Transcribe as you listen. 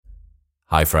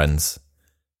Hi friends.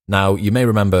 Now, you may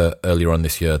remember earlier on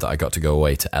this year that I got to go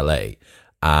away to LA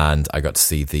and I got to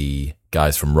see the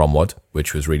guys from Romwad,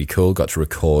 which was really cool. Got to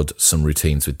record some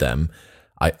routines with them.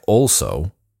 I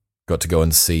also got to go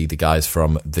and see the guys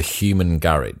from The Human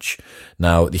Garage.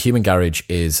 Now, The Human Garage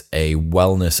is a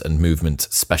wellness and movement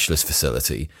specialist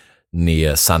facility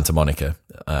near Santa Monica,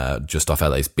 just off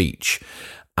LA's beach.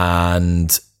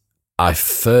 And I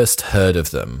first heard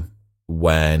of them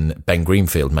when Ben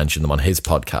Greenfield mentioned them on his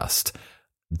podcast.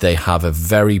 They have a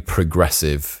very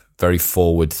progressive, very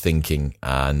forward-thinking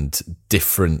and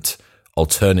different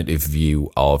alternative view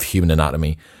of human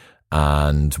anatomy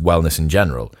and wellness in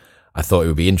general. I thought it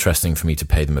would be interesting for me to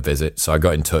pay them a visit, so I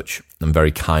got in touch, and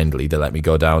very kindly they let me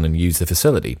go down and use the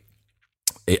facility.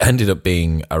 It ended up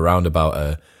being around about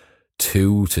a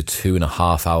 2 to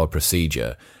 2.5 hour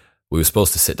procedure. We were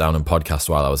supposed to sit down and podcast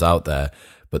while I was out there,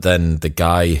 but then the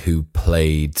guy who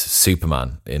played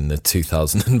Superman in the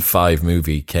 2005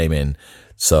 movie came in,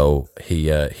 so he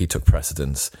took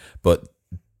precedence. But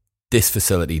this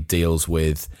facility deals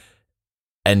with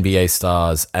NBA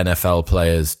stars, NFL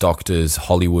players, doctors,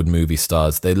 Hollywood movie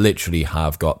stars. They literally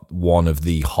have got one of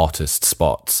the hottest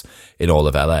spots in all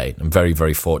of LA. I'm very,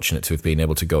 very fortunate to have been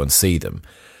able to go and see them.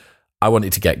 I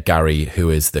wanted to get Gary, who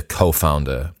is the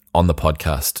co-founder, on the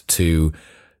podcast to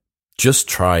just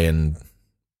try and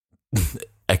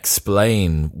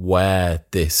explain where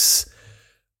this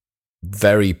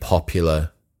very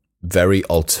popular, very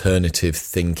alternative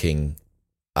thinking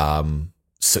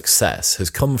success has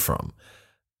come from.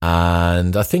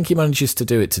 And I think he manages to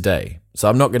do it today. So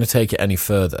I'm not going to take it any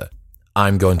further.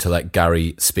 I'm going to let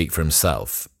Gary speak for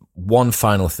himself. One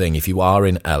final thing, if you are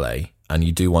in LA and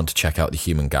you do want to check out The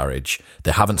Human Garage,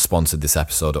 they haven't sponsored this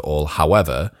episode at all.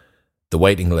 However, the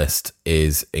waiting list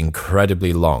is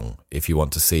incredibly long if you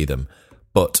want to see them.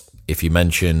 But if you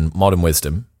mention Modern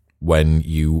Wisdom when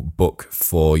you book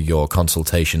for your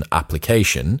consultation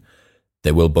application,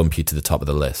 they will bump you to the top of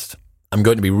the list. I'm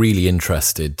going to be really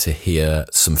interested to hear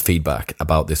some feedback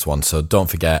about this one. So don't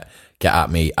forget, get at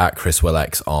me at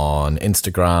ChrisWillX on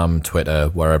Instagram, Twitter,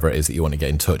 wherever it is that you want to get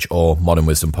in touch, or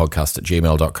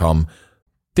modernwisdompodcast@gmail.com.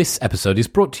 This episode is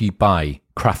brought to you by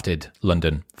Crafted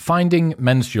London. Finding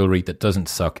men's jewellery that doesn't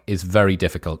suck is very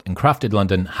difficult, and Crafted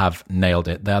London have nailed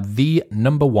it. They are the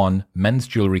 #1 men's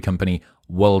jewellery company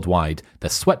worldwide. They're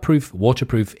sweatproof,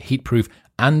 waterproof, heatproof,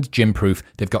 and gym-proof.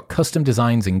 They've got custom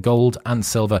designs in gold and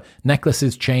silver,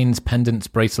 necklaces, chains, pendants,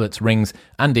 bracelets, rings,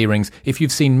 and earrings. If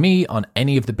you've seen me on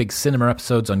any of the big cinema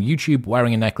episodes on YouTube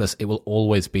wearing a necklace, it will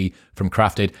always be from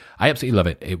Crafted. I absolutely love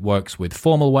it. It works with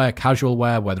formal wear, casual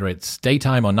wear, whether it's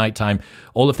daytime or nighttime.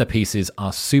 All of their pieces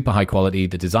are super high quality.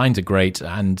 The designs are great,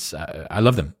 and I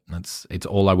love them. It's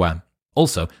all I wear.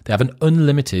 Also, they have an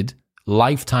unlimited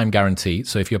lifetime guarantee,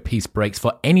 so if your piece breaks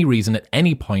for any reason at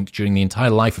any point during the entire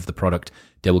life of the product,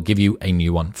 they will give you a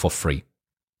new one for free.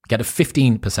 Get a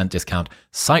 15% discount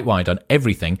site-wide on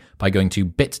everything by going to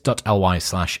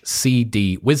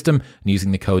bit.ly/cdwisdom and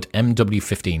using the code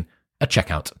MW15 at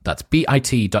checkout. That's bit.ly/C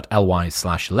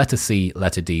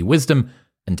wisdom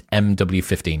and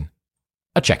MW15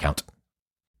 at checkout.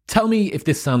 Tell me if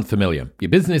this sounds familiar. Your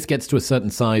business gets to a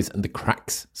certain size and the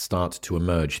cracks start to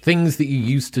emerge. Things that you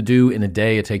used to do in a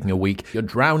day are taking a week. You're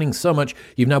drowning so much,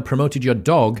 you've now promoted your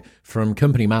dog from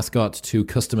company mascot to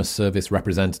customer service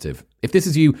representative. If this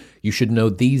is you, you should know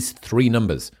these 3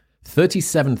 numbers: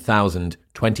 37,000,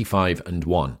 25, and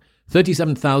 1.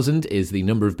 37,000 is the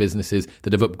number of businesses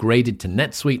that have upgraded to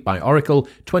NetSuite by Oracle.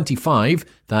 25,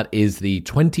 that is the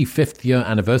 25th year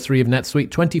anniversary of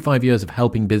NetSuite. 25 years of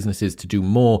helping businesses to do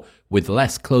more with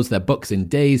less, close their books in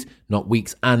days, not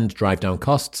weeks, and drive down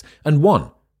costs. And 1,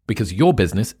 because your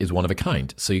business is one of a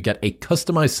kind. So you get a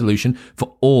customized solution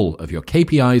for all of your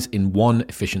KPIs in one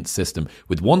efficient system.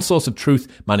 With one source of truth,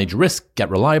 manage risk, get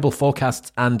reliable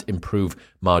forecasts, and improve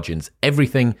margins.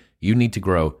 Everything you need to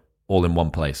grow all in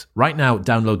one place. Right now,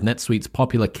 download NetSuite's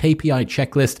popular KPI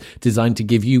checklist designed to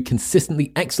give you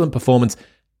consistently excellent performance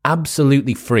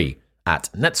absolutely free at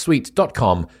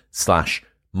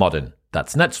netsuite.com/modern.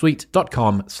 That's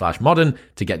netsuite.com/modern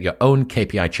to get your own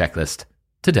KPI checklist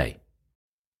today.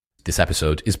 This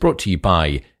episode is brought to you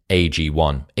by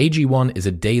AG1. AG1 is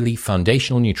a daily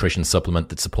foundational nutrition supplement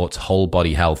that supports whole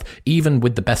body health. Even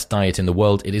with the best diet in the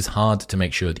world, it is hard to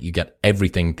make sure that you get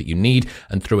everything that you need.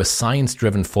 And through a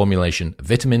science-driven formulation of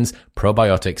vitamins,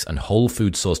 probiotics, and whole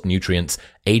food sourced nutrients,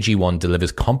 AG1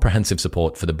 delivers comprehensive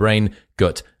support for the brain,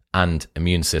 gut, and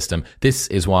immune system. This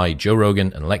is why Joe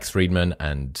Rogan and Lex Friedman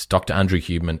and Dr. Andrew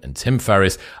Huberman and Tim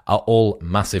Ferriss are all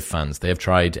massive fans. They have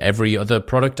tried every other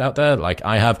product out there, like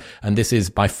I have, and this is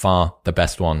by far the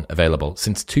best one available.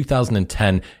 Since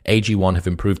 2010, AG1 have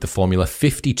improved the formula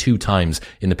 52 times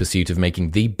in the pursuit of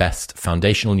making the best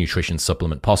foundational nutrition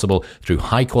supplement possible through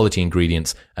high-quality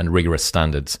ingredients and rigorous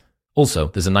standards. Also,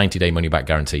 there's a 90-day money-back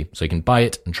guarantee, so you can buy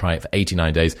it and try it for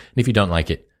 89 days, and if you don't like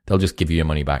it, they'll just give you your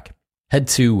money back. Head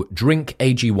to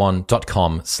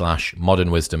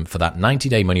drinkag1.com/modernwisdom for that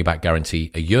 90-day money-back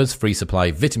guarantee, a year's free supply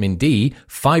of vitamin D,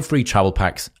 5 free travel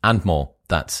packs, and more.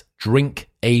 That's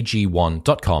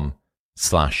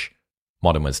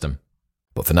drinkag1.com/modernwisdom.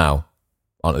 But for now,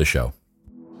 on to the show.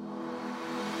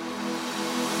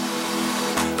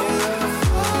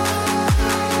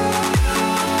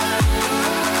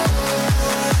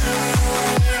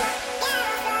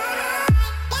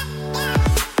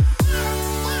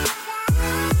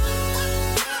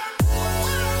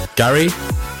 Gary,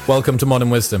 welcome to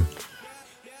Modern Wisdom.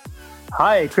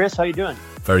 Hi, Chris. How you doing?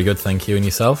 Very good, thank you. And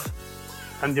yourself?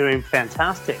 I'm doing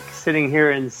fantastic. Sitting here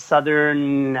in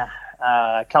Southern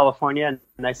California,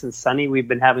 nice and sunny. We've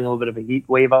been having a little bit of a heat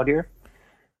wave out here.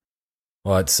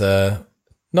 Well, it's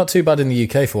not too bad in the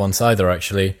UK for once either,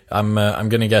 actually. I'm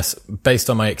going to guess, based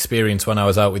on my experience when I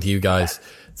was out with you guys,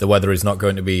 the weather is not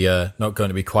going to be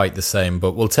quite the same.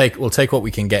 But we'll take what we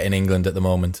can get in England at the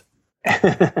moment.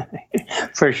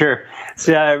 For sure. It's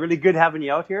really good having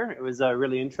you out here. It was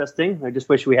really interesting. I just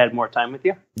wish we had more time with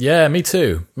you. Yeah, me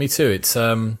too. It's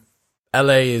LA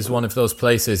is one of those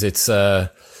places. It's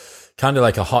kind of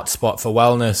like a hot spot for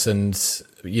wellness, and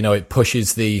it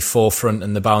pushes the forefront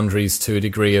and the boundaries to a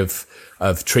degree of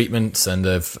treatments and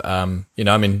of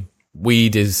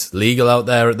weed is legal out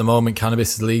there at the moment.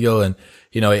 Cannabis is legal, and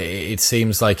it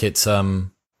seems like it's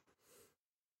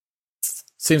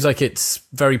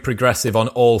very progressive on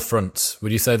all fronts.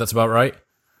 Would you say that's about right?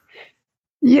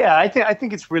 Yeah, I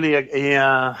think it's really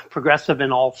a progressive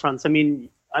in all fronts. I mean,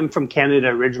 I'm from Canada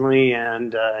originally,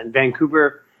 and in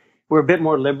Vancouver, we're a bit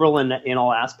more liberal in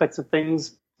all aspects of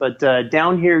things. But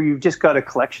down here, you've just got a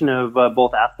collection of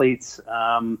both athletes,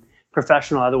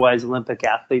 professional, otherwise Olympic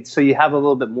athletes. So you have a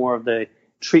little bit more of the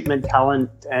treatment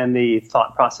talent and the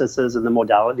thought processes and the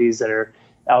modalities that are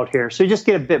out here. So you just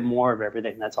get a bit more of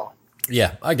everything. That's all.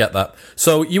 Yeah, I get that.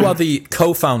 So you are the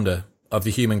co-founder of the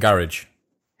Human Garage.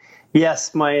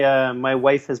 Yes, my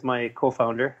wife is my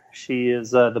co-founder. She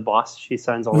is the boss. She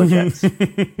signs all the checks.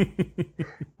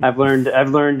 I've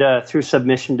learned through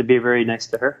submission to be very nice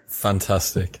to her.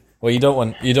 Fantastic. Well, you don't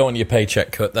want your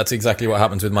paycheck cut. That's exactly what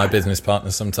happens with my business partner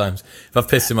sometimes. If I've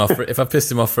pissed him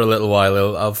off for a little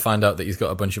while, I'll find out that he's got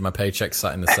a bunch of my paychecks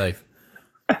sat in the safe.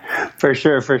 For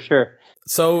sure.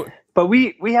 So. But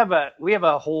we have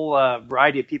a whole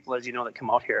variety of people, as you know, that come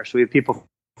out here. So we have people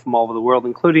from all over the world,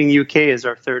 including UK is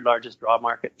our third largest draw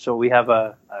market. So we have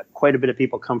quite a bit of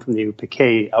people come from the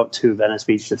UK out to Venice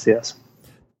Beach to see us.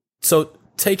 So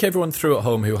take everyone through at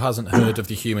home who hasn't heard of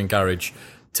the Human Garage.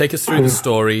 Take us through the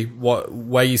story,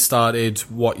 where you started,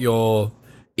 what your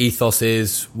ethos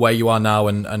is, where you are now,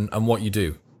 and what you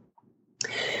do.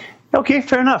 Okay,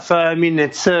 fair enough. I mean,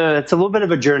 it's a little bit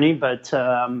of a journey, but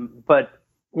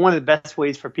one of the best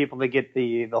ways for people to get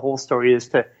the whole story is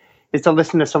to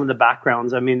listen to some of the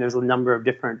backgrounds. I mean, there's a number of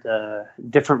different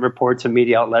reports and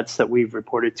media outlets that we've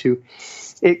reported to.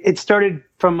 It started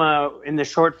from in the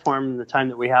short form, the time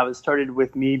that we have, it started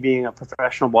with me being a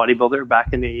professional bodybuilder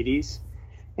back in the 80s.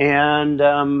 And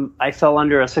I fell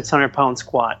under a 600-pound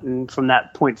squat. And from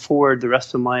that point forward, the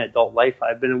rest of my adult life,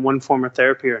 I've been in one form of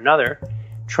therapy or another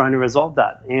trying to resolve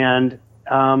that. And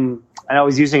I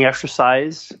was using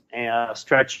exercise,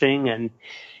 stretching, and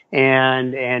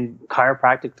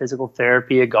chiropractic, physical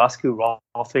therapy, Egoscue,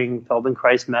 Rolfing,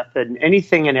 Feldenkrais method, and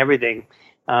anything and everything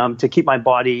to keep my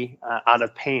body out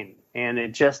of pain. And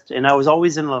I was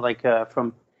always in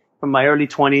from my early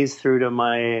 20s through to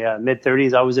my mid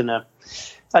 30s, I was in a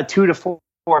 2 to 4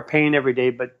 pain every day.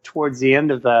 But towards the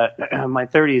end of my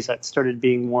 30s, that started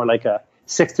being more like a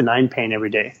 6 to 9 pain every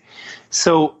day.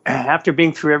 So after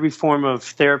being through every form of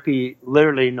therapy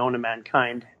literally known to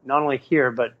mankind, not only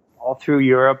here, but all through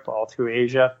Europe, all through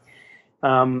Asia,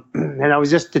 and I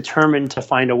was just determined to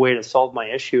find a way to solve my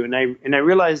issue. And I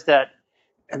realized that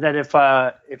if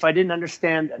I didn't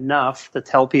understand enough to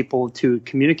tell people to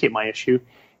communicate my issue,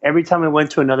 every time I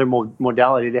went to another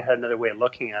modality, they had another way of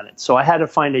looking at it. So I had to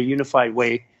find a unified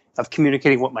way of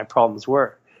communicating what my problems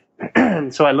were.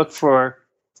 So I looked for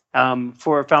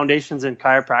foundations in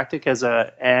chiropractic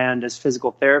as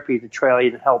physical therapy to try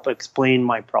and help explain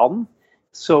my problem.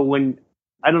 So when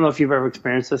I don't know if you've ever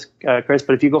experienced this, Chris,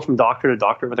 but if you go from doctor to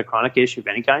doctor with a chronic issue of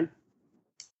any kind,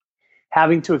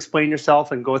 having to explain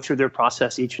yourself and go through their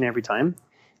process each and every time,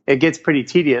 it gets pretty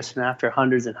tedious. And after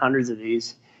hundreds and hundreds of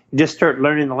these, you just start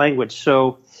learning the language.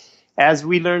 So as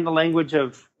we learned the language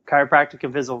of chiropractic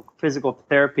and physical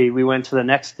therapy, we went to the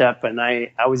next step, and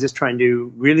I was just trying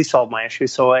to really solve my issue.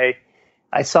 So I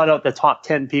sought out the top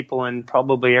 10 people in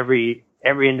probably every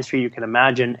industry you can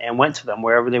imagine and went to them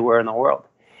wherever they were in the world.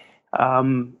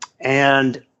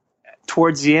 And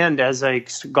towards the end, as I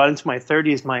got into my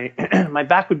 30s, my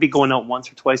back would be going out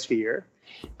once or twice a year,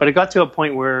 but it got to a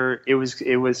point where it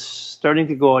was starting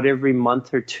to go out every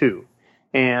month or two.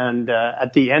 And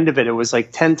at the end of it, it was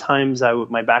like 10 times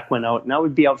my back went out, and I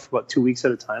would be out for about 2 weeks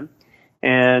at a time.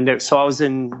 And so I was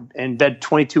in bed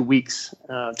 22 weeks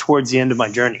towards the end of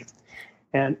my journey.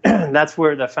 And that's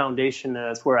where the foundation,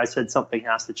 that's where I said something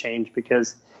has to change,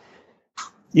 because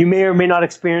you may or may not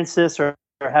experience this or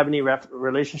have any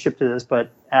relationship to this,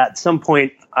 but at some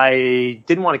point I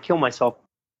didn't want to kill myself,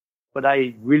 but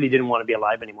I really didn't want to be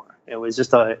alive anymore. It was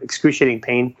just a excruciating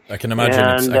pain. I can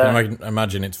imagine. I can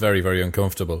imagine it's very, very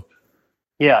uncomfortable.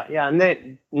 Yeah, and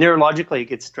then neurologically it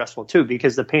gets stressful too,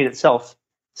 because the pain itself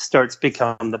starts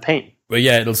become the pain. Well,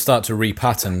 yeah, it'll start to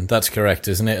repattern. That's correct,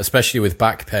 isn't it? Especially with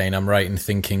back pain, I'm right in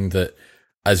thinking that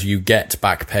as you get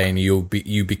back pain, you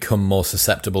become more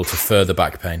susceptible to further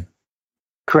back pain.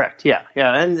 Correct. Yeah,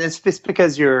 and it's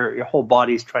because your whole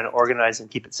body's trying to organize and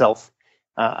keep itself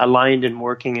aligned and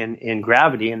working in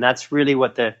gravity, and that's really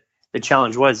what the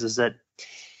challenge was. Is that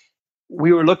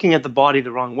we were looking at the body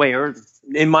the wrong way, or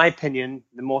in my opinion,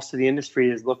 most of the industry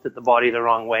has looked at the body the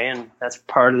wrong way, and that's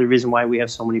part of the reason why we have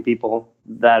so many people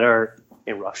that are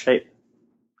in rough shape.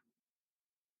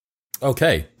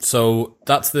 Okay, so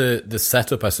that's the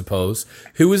setup, I suppose.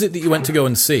 Who was it that you went to go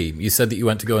and see? You said that you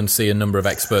went to go and see a number of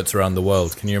experts around the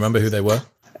world. Can you remember who they were?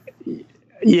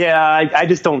 Yeah, I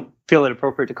just don't feel it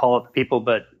appropriate to call out the people,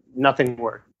 but nothing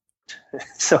worked.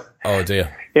 So, oh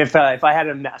dear. If I had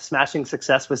a smashing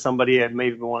success with somebody, I'd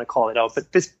maybe want to call it out.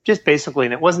 But this just basically,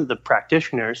 and it wasn't the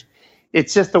practitioners,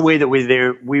 it's just the way that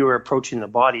we were approaching the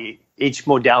body. Each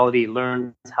modality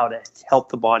learns how to help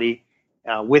the body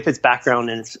with its background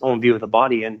and its own view of the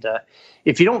body. And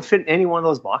if you don't fit in any one of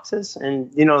those boxes,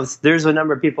 and there's a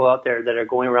number of people out there that are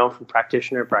going around from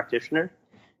practitioner to practitioner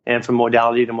and from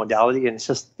modality to modality, and it's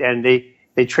just, and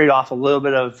they trade off a little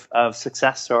bit of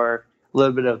success or a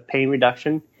little bit of pain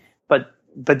reduction,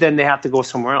 but then they have to go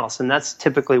somewhere else. And that's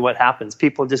typically what happens.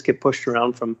 People just get pushed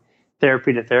around from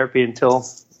therapy to therapy until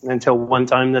one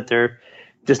time that they're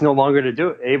just no longer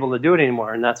able to do it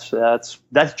anymore. And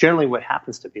that's generally what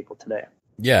happens to people today.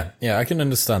 Yeah, I can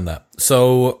understand that.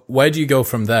 So where do you go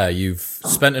from there? You've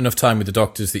spent enough time with the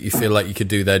doctors that you feel like you could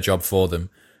do their job for them.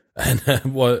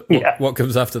 And what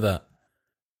comes after that?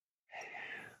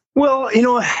 Well,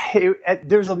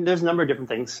 there's a number of different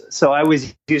things. So I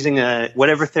was using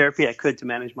whatever therapy I could to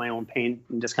manage my own pain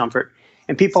and discomfort.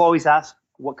 And people always ask,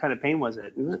 what kind of pain was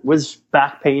it? It was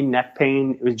back pain, neck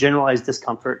pain. It was generalized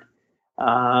discomfort.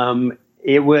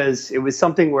 It was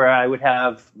something where I would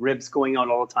have ribs going out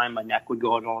all the time. My neck would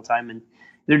go out all the time. And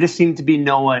there just seemed to be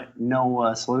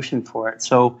no solution for it.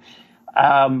 So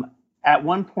at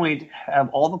one point, of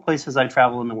all the places I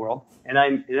travel in the world, and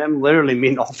I'm literally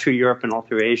mean all through Europe and all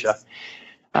through Asia,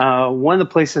 one of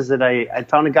the places that I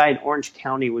found a guy in Orange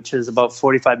County, which is about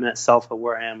 45 minutes south of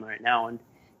where I am right now, and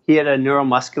he had a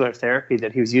neuromuscular therapy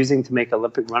that he was using to make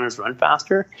Olympic runners run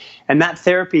faster. And that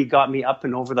therapy got me up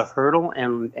and over the hurdle.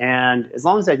 And as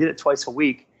long as I did it twice a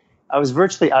week, I was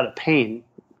virtually out of pain.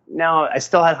 Now, I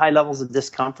still had high levels of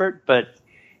discomfort, but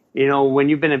when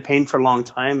you've been in pain for a long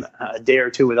time, a day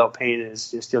or two without pain is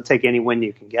just, you'll take any win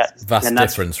you can get. Vast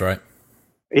difference, right?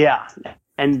 Yeah.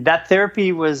 And that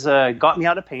therapy got me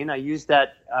out of pain. I used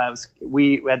that.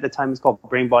 We at the time it was called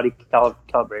brain body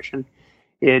calibration.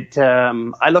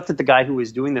 I looked at the guy who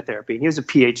was doing the therapy. He was a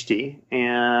PhD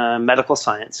in medical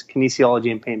science, kinesiology,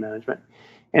 and pain management.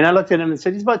 And I looked at him and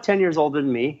said, he's about 10 years older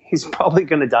than me. He's probably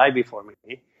going to die before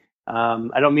me.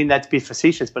 I don't mean that to be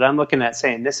facetious, but I'm looking at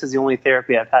saying this is the only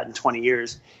therapy I've had in 20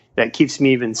 years that keeps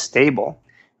me even stable.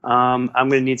 I'm going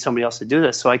to need somebody else to do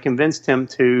this. So I convinced him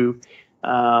to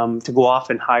go off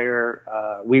and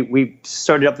hire. We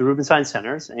started up the Rubenstein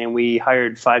Centers, and we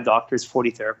hired 5 doctors,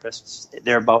 40 therapists,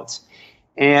 thereabouts.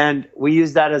 And we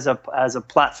used that as a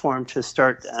platform to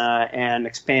start and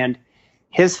expand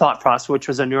his thought process, which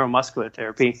was a neuromuscular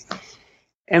therapy.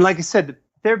 And like I said, the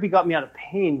therapy got me out of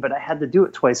pain, but I had to do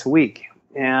it twice a week.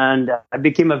 And I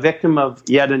became a victim of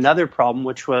yet another problem,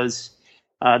 which was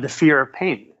the fear of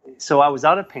pain. So I was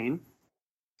out of pain.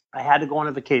 I had to go on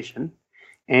a vacation.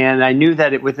 And I knew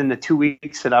that within the 2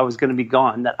 weeks that I was going to be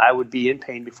gone, that I would be in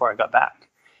pain before I got back.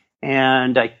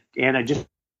 And I just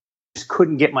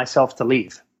couldn't get myself to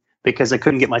leave because I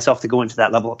couldn't get myself to go into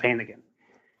that level of pain again.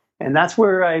 And that's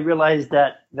where I realized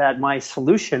that my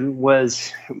solution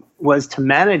was to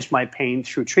manage my pain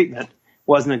through treatment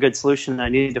wasn't a good solution. I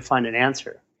needed to find an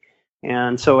answer.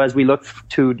 And so as we looked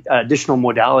to additional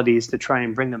modalities to try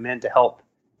and bring them in to help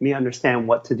me understand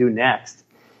what to do next,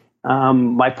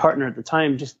 my partner at the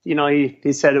time just,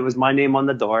 he said it was my name on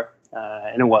the door,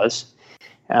 and it was.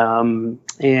 And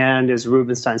it was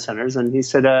Rubenstein Centers. And he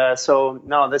said, so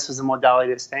no, this is a modality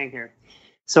that's staying here.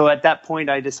 So at that point,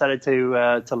 I decided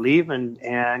to leave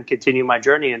and continue my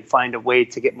journey and find a way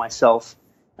to get myself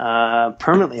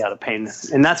permanently out of pain.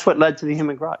 And that's what led to the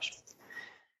Human Garage.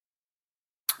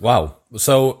 Wow.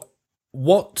 So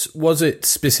what was it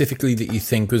specifically that you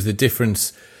think was the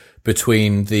difference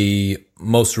between the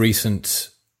most recent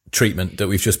treatment that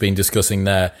we've just been discussing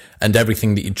there and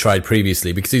everything that you'd tried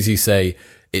previously? Because as you say,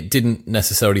 it didn't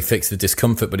necessarily fix the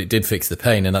discomfort, but it did fix the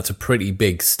pain. And that's a pretty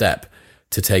big step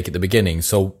to take at the beginning.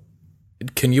 So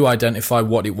can you identify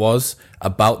what it was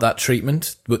about that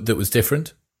treatment that was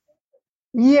different?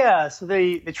 Yeah. So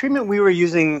the treatment we were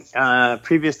using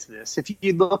previous to this, if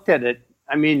you looked at it,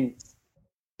 I mean,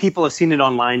 people have seen it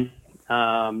online.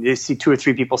 You see 2 or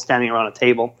 3 people standing around a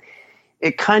table.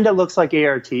 It kind of looks like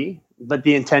ART, but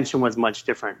the intention was much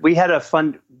different. We had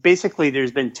basically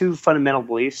there's been 2 fundamental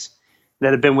beliefs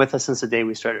that have been with us since the day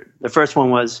we started. The first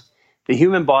one was the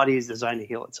human body is designed to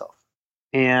heal itself.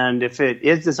 And if it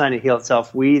is designed to heal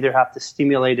itself, we either have to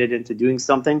stimulate it into doing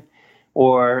something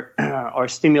or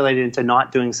stimulate it into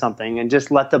not doing something and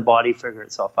just let the body figure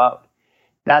itself out.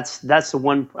 That's the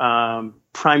one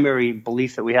primary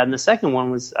belief that we had. And the second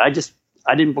one was I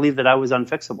didn't believe that I was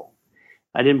unfixable.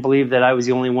 I didn't believe that I was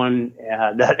the only one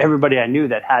that everybody I knew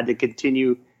that had to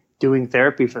continue doing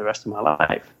therapy for the rest of my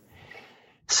life.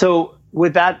 So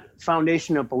with that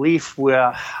foundation of belief,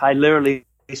 I literally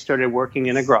started working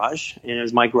in a garage, and it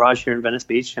was my garage here in Venice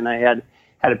Beach, and I had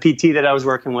a PT that I was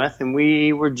working with, and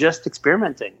we were just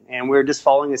experimenting, and we were just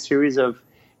following a series of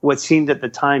what seemed at the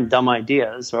time dumb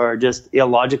ideas or just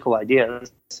illogical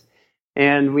ideas.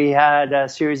 And we had a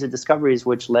series of discoveries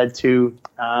which led to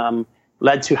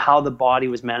how the body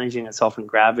was managing itself in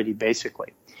gravity,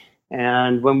 basically.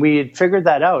 And when we had figured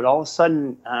that out, all of a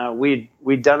sudden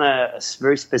we'd done a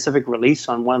very specific release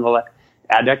on one of the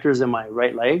adductors in my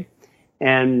right leg,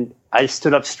 and I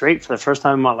stood up straight for the first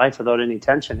time in my life without any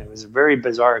tension. It was a very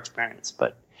bizarre experience,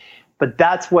 but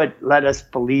that's what led us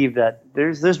believe that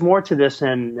there's more to this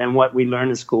than what we learn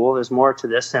in school. There's more to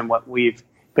this than what we've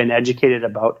been educated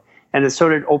about. And it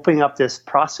started opening up this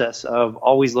process of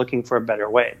always looking for a better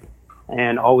way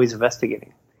and always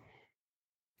investigating.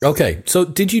 Okay. So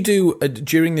did you do,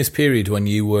 during this period when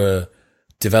you were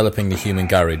developing the Human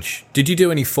Garage, did you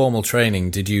do any formal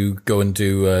training? Did you go and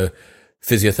do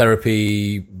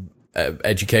physiotherapy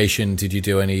education? Did you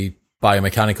do any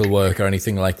biomechanical work or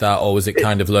anything like that? Or was it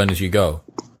kind of learn as you go?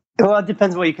 Well, it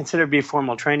depends what you consider to be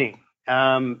formal training.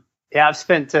 I've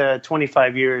spent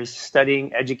 25 years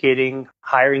studying, educating,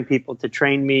 hiring people to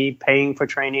train me, paying for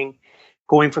training,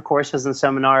 going for courses and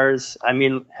seminars. I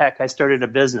mean, heck, I started a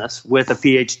business with a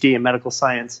PhD in medical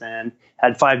science and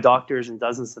had 5 doctors and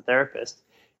dozens of therapists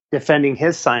defending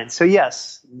his science. So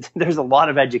yes, there's a lot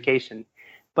of education,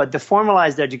 but the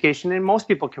formalized education, and most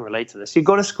people can relate to this. You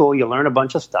go to school, you learn a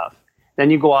bunch of stuff, then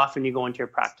you go off and you go into your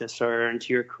practice or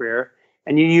into your career,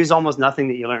 and you use almost nothing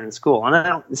that you learn in school.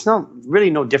 And it's not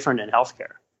really no different in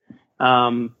healthcare.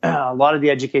 A lot of the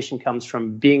education comes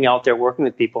from being out there working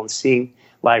with people and seeing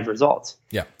live results.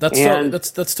 Yeah, that's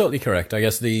totally correct. I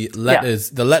guess the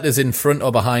letters in front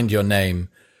or behind your name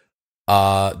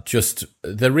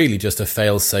they're really just a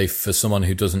fail-safe for someone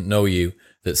who doesn't know you,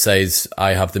 that says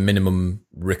I have the minimum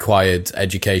required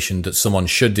education that someone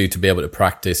should do to be able to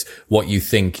practice what you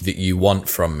think that you want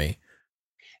from me.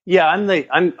 Yeah, I'm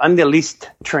the least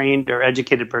trained or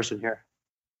educated person here.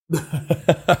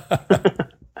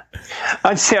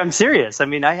 I'm serious. I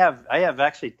mean, I have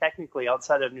actually technically,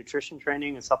 outside of nutrition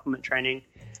training and supplement training,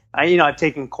 I've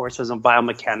taken courses on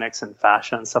biomechanics and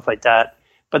fascia and stuff like that.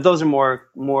 But those are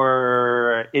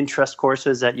more interest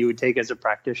courses that you would take as a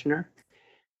practitioner.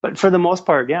 But for the most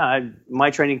part, yeah, my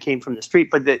training came from the street.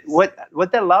 But what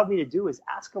that allowed me to do is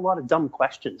ask a lot of dumb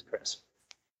questions, Chris.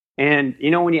 And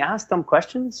when you ask dumb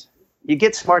questions, you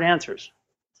get smart answers.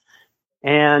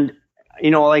 And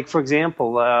like for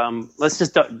example, let's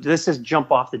just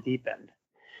jump off the deep end.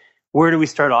 Where do we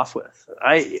start off with?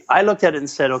 I looked at it and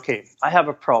said, okay, I have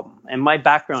a problem. And my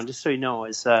background, just so you know,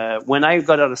 is when I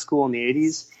got out of school in the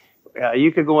 80s,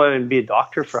 You could go and be a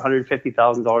doctor for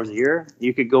 $150,000 a year.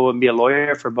 You could go and be a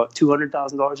lawyer for about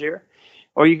 $200,000 a year,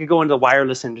 or you could go into the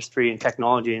wireless industry and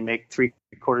technology and make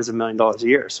 $750,000 a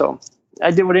year. So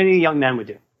I did what any young man would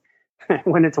do.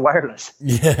 Went into wireless.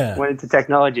 Yeah. Went into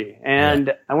technology,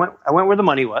 and I went where the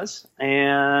money was,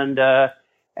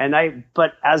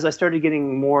 but as I started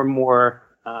getting more and more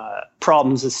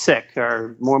problems as sick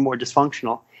or more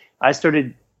dysfunctional, I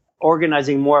started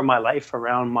organizing more of my life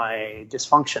around my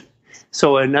dysfunction.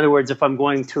 So in other words, if I'm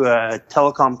going to a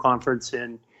telecom conference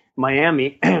in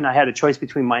Miami and I had a choice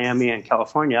between Miami and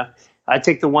California, I'd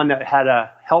take the one that had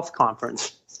a health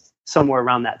conference somewhere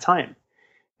around that time.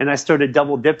 And I started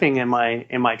double dipping in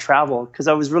my travel because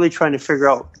I was really trying to figure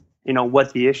out,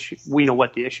 what the issue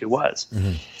was.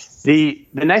 Mm-hmm.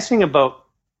 The nice thing about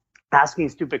asking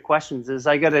stupid questions is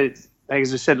I got to,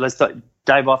 as I said, let's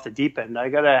dive off the deep end. I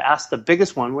got to ask the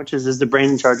biggest one, which is the brain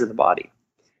in charge of the body?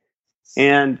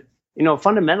 And,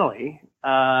 fundamentally,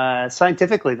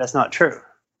 scientifically, that's not true.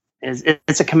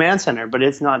 It's a command center, but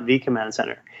it's not the command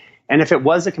center. And if it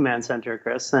was a command center,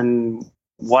 Chris, then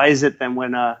why is it then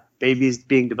when a baby's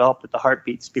being developed that the heart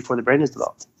beats before the brain is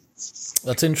developed?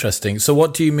 That's interesting. So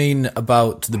what do you mean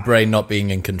about the brain not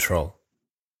being in control?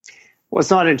 Well,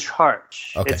 it's not in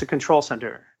charge. Okay. It's a control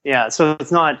center. Yeah. So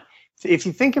it's not, if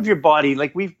you think of your body,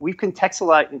 like we've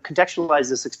contextualized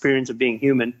this experience of being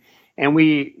human, and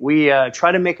we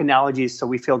try to make analogies so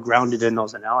we feel grounded in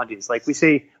those analogies. Like we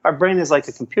say, our brain is like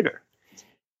a computer.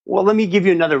 Well, let me give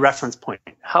you another reference point.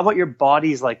 How about your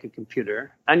body's like a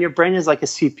computer and your brain is like a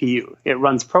CPU? It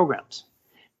runs programs.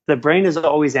 The brain is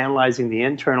always analyzing the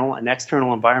internal and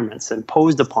external environments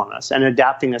imposed upon us and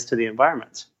adapting us to the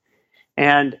environments.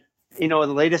 And, the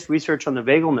latest research on the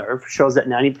vagal nerve shows that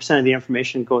 90% of the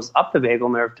information goes up the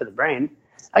vagal nerve to the brain.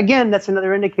 Again, that's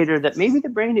another indicator that maybe the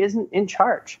brain isn't in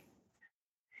charge.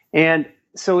 And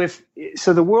so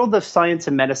the world of science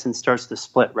and medicine starts to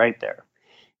split right there.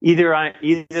 Either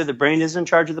the brain is in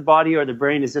charge of the body, or the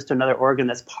brain is just another organ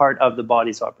that's part of the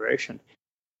body's operation.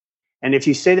 And if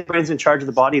you say the brain's in charge of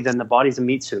the body, then the body's a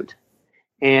meat suit.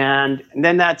 And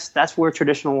then that's where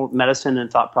traditional medicine and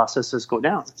thought processes go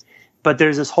down. But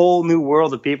there's this whole new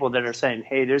world of people that are saying,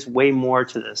 hey, there's way more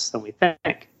to this than we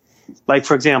think. Like,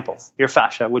 for example, your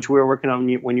fascia, which we were working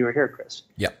on when you were here, Chris,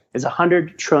 is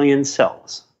 100 trillion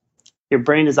cells. Your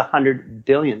brain is 100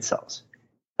 billion cells.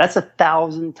 That's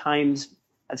 1,000 times.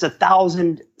 That's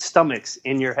 1,000 stomachs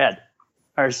in your head,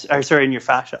 in your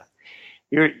fascia.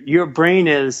 Your brain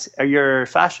your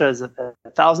fascia is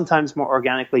 1,000 times more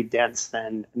organically dense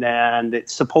than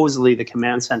supposedly the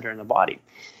command center in the body.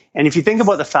 And if you think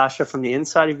about the fascia from the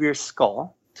inside of your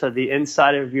skull to the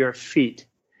inside of your feet,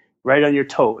 right on your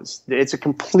toes, it's a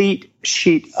complete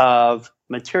sheet of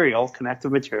material,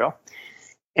 connective material.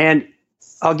 And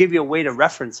I'll give you a way to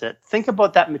reference it. Think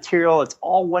about that material. It's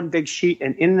all one big sheet,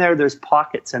 and in there's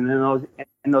pockets, and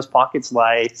in those pockets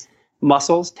lie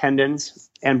muscles, tendons,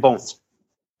 and bones,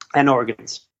 and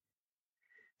organs.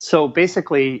 So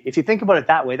basically, if you think about it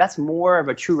that way, that's more of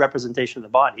a true representation of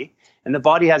the body. And the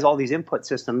body has all these input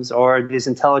systems or these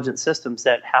intelligent systems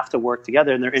that have to work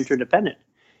together, and they're interdependent.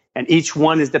 And each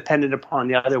one is dependent upon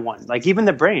the other one. Like even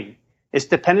the brain is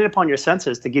dependent upon your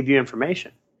senses to give you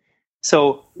information.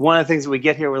 So one of the things that we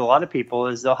get here with a lot of people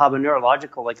is they'll have a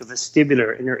neurological, like a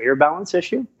vestibular inner ear balance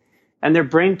issue, and their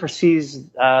brain perceives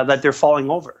that they're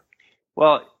falling over.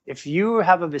 Well, if you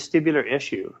have a vestibular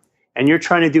issue and you're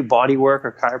trying to do body work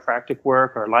or chiropractic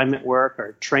work or alignment work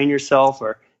or train yourself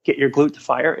or get your glute to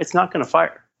fire, it's not going to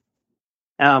fire.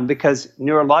 Because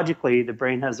neurologically, the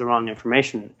brain has the wrong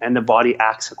information and the body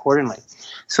acts accordingly.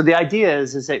 So the idea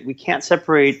is that we can't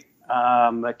separate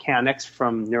mechanics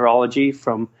from neurology,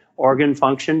 from organ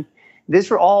function.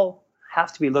 These are all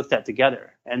have to be looked at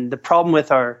together. And the problem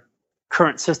with our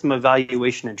current system of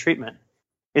evaluation and treatment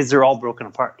is they're all broken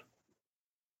apart.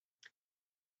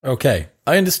 Okay,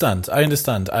 I understand.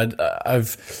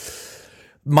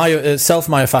 My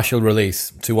self-myofascial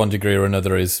release, to one degree or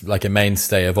another, is like a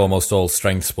mainstay of almost all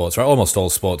strength sports, right? Almost all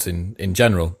sports in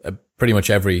general. Pretty much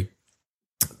every,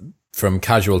 from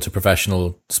casual to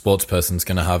professional sports person's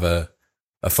going to have a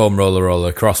foam roller or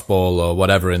a cross ball or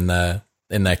whatever in their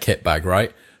kit bag,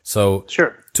 right? So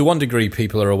sure. To one degree,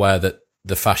 people are aware that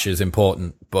the fascia is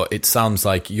important, but it sounds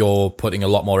like you're putting a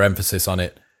lot more emphasis on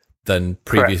it than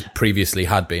previously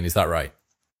had been. Is that right?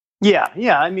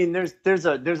 Yeah. I mean, there's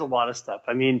a lot of stuff.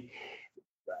 I mean,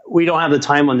 we don't have the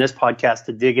time on this podcast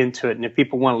to dig into it, and if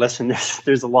people want to listen,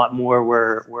 there's a lot more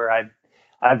where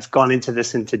I've gone into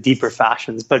this into deeper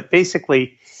fashions. But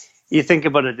basically, you think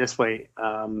about it this way: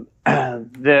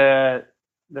 the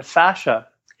fascia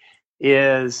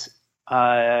is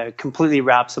completely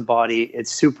wraps the body.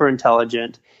 It's super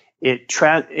intelligent.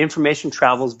 Information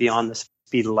travels beyond the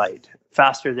speed of light,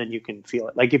 faster than you can feel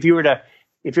it. Like if you were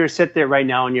to sit there right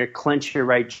now and you clench your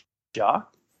right jaw,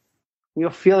 you'll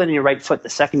feel it in your right foot the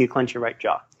second you clench your right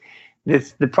jaw.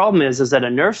 The problem is that a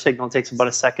nerve signal takes about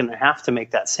a second and a half to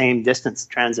make that same distance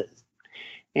transit.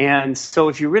 And so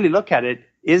if you really look at it,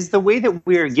 is the way that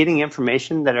we are getting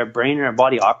information that our brain and our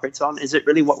body operates on, is it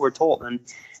really what we're told? And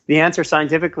the answer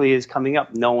scientifically is coming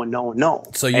up no and no and no.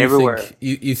 So everywhere.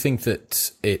 You think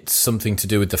that it's something to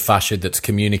do with the fascia that's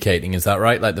communicating, is that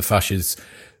right? Like the fascia's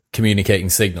communicating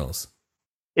signals?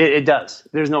 It does.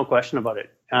 There's no question about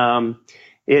it.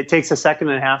 It takes a second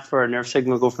and a half for a nerve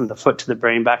signal to go from the foot to the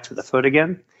brain back to the foot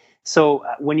again. So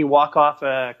when you walk off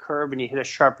a curb and you hit a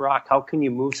sharp rock, how can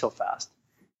you move so fast?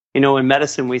 In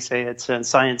medicine we say in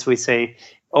science we say,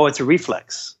 oh, it's a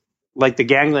reflex, like the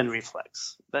ganglion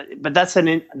reflex. But that's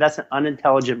an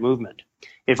unintelligent movement.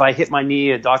 If I hit my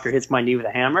knee, a doctor hits my knee with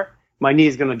a hammer, my knee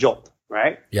is going to jolt,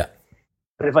 right? Yeah.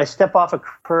 But if I step off a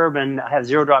curb and I have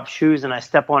zero drop shoes and I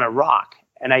step on a rock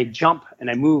and I jump and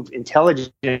I move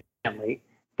intelligently,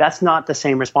 that's not the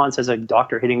same response as a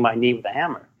doctor hitting my knee with a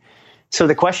hammer. So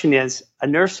the question is, a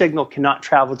nerve signal cannot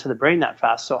travel to the brain that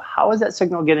fast. So how is that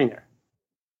signal getting there?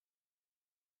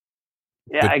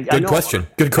 Yeah, good question.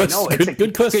 Good question.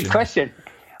 Good question.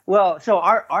 Well, so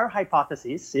our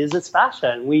hypothesis is it's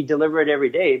fascia, and we deliver it every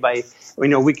day by,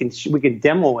 we can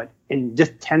demo it in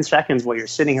just 10 seconds while you're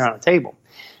sitting here on a table.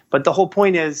 But the whole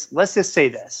point is, let's just say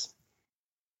this,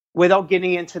 without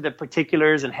getting into the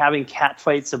particulars and having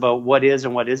catfights about what is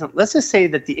and what isn't. Let's just say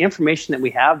that the information that we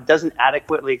have doesn't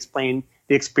adequately explain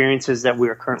the experiences that we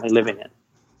are currently living in.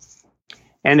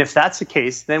 And if that's the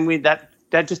case, then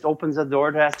that just opens the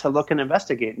door to look and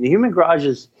investigate. And the Human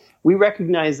Garage we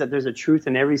recognize that there's a truth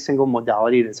in every single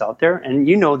modality that's out there. And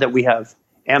that we have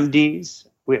MDs,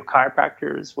 we have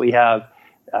chiropractors, we have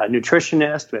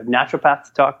nutritionists, we have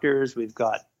naturopath doctors, we've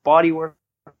got body work,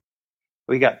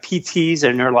 we got PTs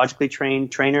and neurologically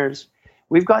trained trainers.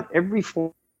 We've got every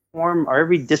form or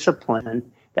every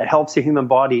discipline that helps the human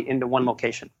body into one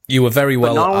location. You were very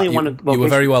well. You were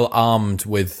very well armed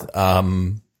with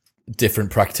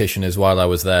different practitioners while I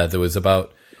was there. There was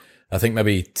about, I think,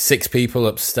 maybe 6 people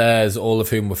upstairs, all of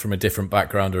whom were from a different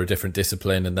background or a different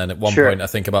discipline. And then at one point, I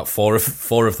think about four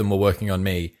of them were working on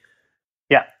me.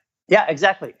 Yeah,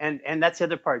 exactly. And that's the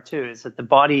other part too, is that the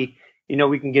body,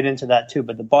 we can get into that too,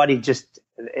 but the body just,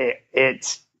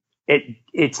 it's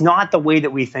not the way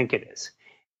that we think it is.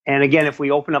 And again, if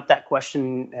we open up that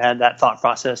question, that thought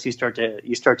process, you start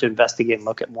to investigate and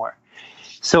look at more.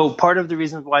 So part of the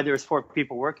reason why there's 4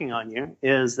 people working on you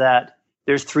is that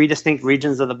there's 3 distinct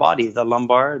regions of the body: the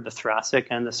lumbar, the thoracic,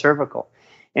 and the cervical.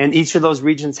 And each of those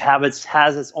regions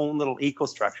has its own little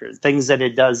ecostructure, things that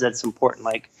it does that's important,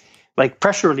 like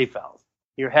pressure relief valve.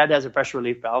 Your head has a pressure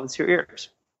relief valve, it's your ears.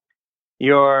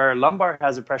 Your lumbar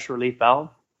has a pressure relief valve.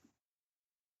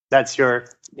 That's your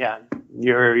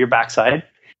backside.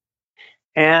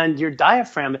 And your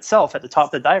diaphragm itself, at the top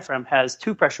of the diaphragm, has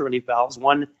 2 pressure relief valves,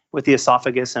 one with the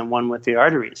esophagus and one with the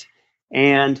arteries.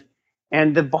 And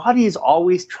the body is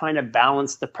always trying to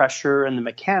balance the pressure and the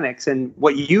mechanics. And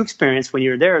what you experience when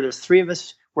you're there's 3 of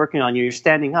us working on you. You're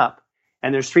standing up,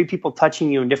 and there's 3 people touching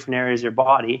you in different areas of your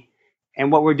body. And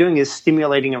what we're doing is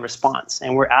stimulating a response,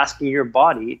 and we're asking your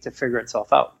body to figure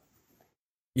itself out.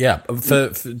 Yeah, for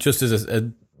just as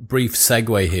a brief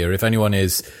segue here, if anyone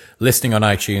is listening on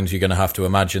iTunes, you're going to have to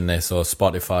imagine this, or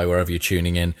Spotify, wherever you're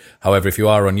tuning in. However, if you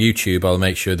are on YouTube, I'll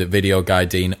make sure that Video Guy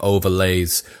Dean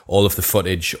overlays all of the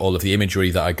footage, all of the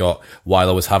imagery that I got while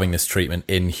I was having this treatment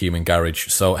in Human Garage.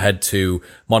 So head to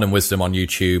Modern Wisdom on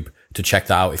YouTube to check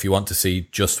that out if you want to see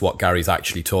just what Gary's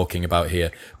actually talking about here.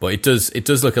 But it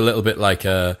does look a little bit like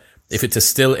if it's a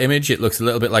still image, it looks a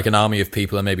little bit like an army of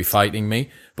people are maybe fighting me.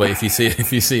 But if you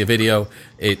see a video,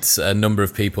 it's a number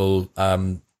of people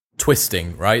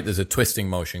twisting, right? There's a twisting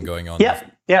motion going on. Yeah.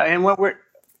 And what we're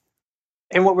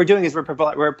doing is we're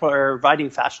providing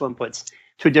fascial inputs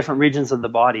to different regions of the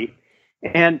body.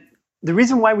 And the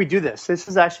reason why we do this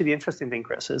is actually the interesting thing,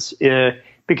 Chris, is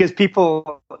because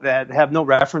people that have no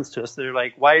reference to us, they're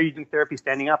like, why are you doing therapy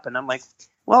standing up? And I'm like,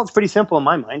 well, it's pretty simple in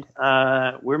my mind.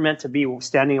 We're meant to be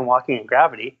standing and walking in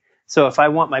gravity. So if I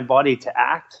want my body to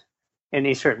act in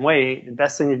a certain way, the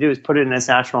best thing to do is put it in its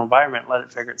natural environment, let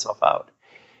it figure itself out.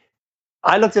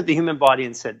 I looked at the human body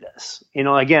and said this,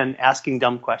 again, asking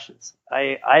dumb questions.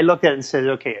 I looked at it and said,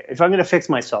 okay, if I'm going to fix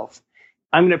myself,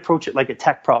 I'm going to approach it like a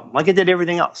tech problem, like I did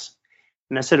everything else.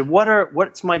 And I said,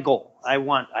 what's my goal? I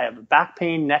have back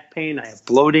pain, neck pain, I have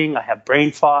bloating, I have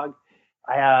brain fog,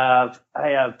 I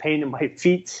have pain in my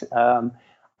feet.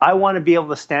 I want to be able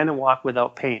to stand and walk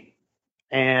without pain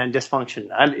and dysfunction.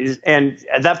 And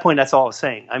at that point, that's all I was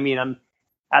saying. I mean, I'm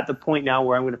at the point now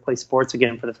where I'm going to play sports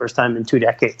again for the first time in 2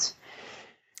 decades.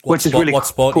 What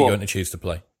sport are you going to choose to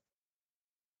play?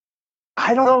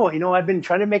 I don't know. You know, I've been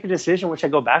trying to make a decision, which I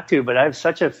go back to, but I'm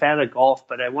such a fan of golf,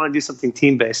 but I want to do something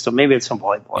team-based, so maybe it's some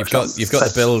volleyball. You've got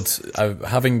the build,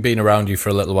 having been around you for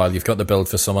a little while, you've got the build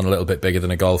for someone a little bit bigger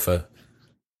than a golfer.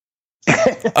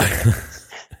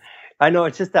 I know,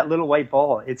 it's just that little white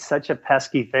ball. It's such a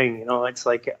pesky thing. You know, it's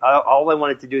like all I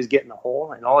want it to do is get in the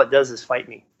hole, and all it does is fight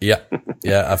me. Yeah.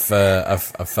 I've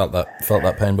felt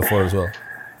that pain before as well.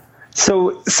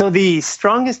 So the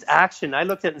strongest action, I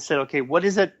looked at it and said, okay, what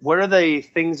is it? What are the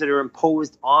things that are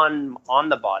imposed on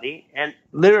the body? And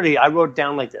literally, I wrote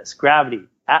down like this: gravity,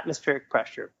 atmospheric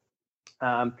pressure,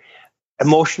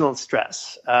 emotional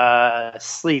stress,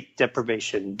 sleep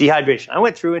deprivation, dehydration. I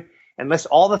went through it and list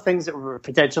all the things that were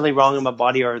potentially wrong in my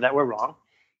body or that were wrong,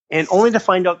 and only to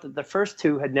find out that the first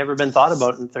 2 had never been thought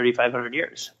about in 3,500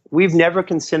 years. We've never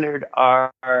considered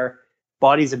our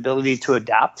body's ability to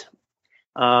adapt,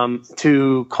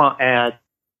 to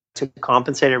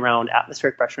compensate around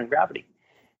atmospheric pressure and gravity.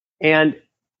 And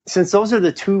since those are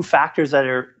the 2 factors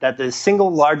that the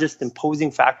single largest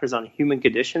imposing factors on a human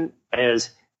condition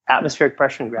is atmospheric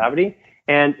pressure and gravity,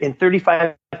 and in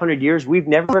 3,500 years, we've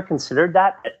never considered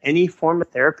that at any form of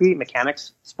therapy,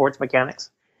 mechanics, sports mechanics,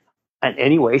 in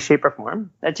any way, shape, or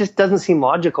form. That just doesn't seem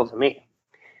logical to me.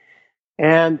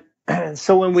 And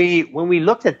so when we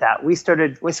looked at that, we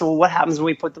said, well, what happens when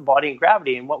we put the body in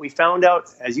gravity? And what we found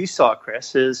out, as you saw,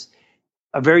 Chris, is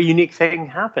a very unique thing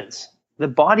happens. The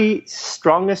body's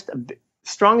strongest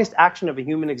action of a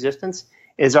human existence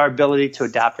is our ability to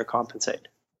adapt or compensate.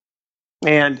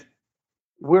 And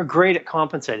we're great at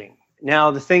compensating.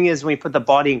 Now, the thing is, when we put the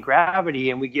body in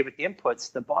gravity and we give it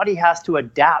inputs, the body has to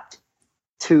adapt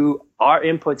to our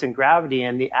inputs in gravity,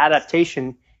 and the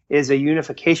adaptation is a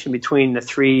unification between the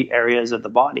 3 areas of the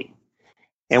body.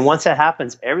 And once that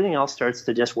happens, everything else starts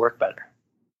to just work better.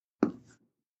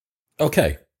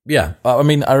 Okay. Yeah. I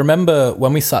mean, I remember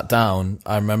when we sat down,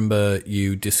 I remember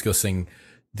you discussing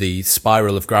the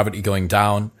spiral of gravity going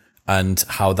down and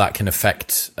how that can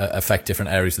affect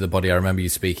different areas of the body. I remember you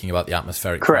speaking about the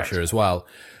atmospheric Correct. pressure as well.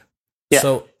 Yeah.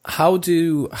 So how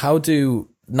do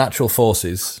natural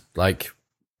forces like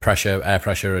pressure, air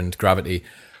pressure, and gravity,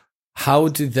 how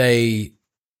do they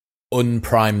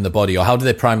unprime the body, or how do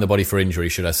they prime the body for injury,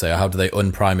 should I say, or how do they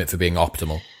unprime it for being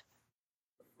optimal?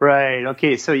 Right.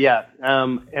 Okay. So yeah,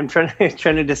 I'm trying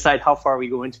to decide how far we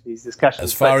go into these discussions.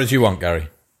 As far as you want, Gary.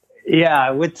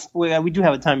 Yeah, we do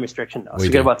have a time restriction though. So we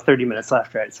got about 30 minutes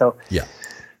left, right? So yeah.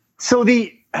 So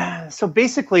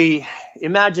basically,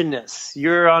 imagine this: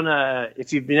 you're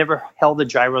if you've never held a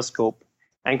gyroscope,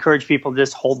 I encourage people to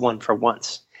just hold one for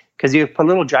once, because you put a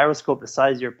little gyroscope the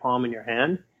size of your palm in your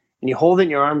hand, and you hold it in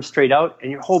your arm straight out,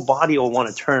 and your whole body will want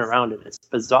to turn around it. It's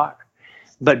bizarre.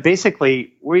 But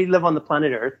basically, we live on the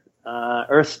planet Earth.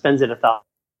 Earth spins at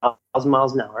 1,000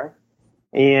 miles an hour,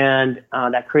 and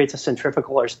that creates a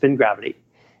centrifugal or spin gravity.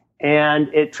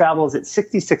 And it travels at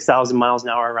 66,000 miles an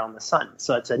hour around the sun.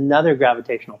 So it's another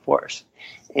gravitational force.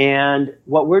 And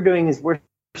what we're doing is we're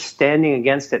standing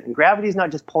against it. And gravity is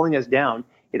not just pulling us down.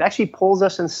 It actually pulls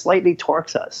us and slightly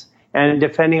torques us. And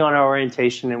depending on our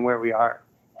orientation and where we are,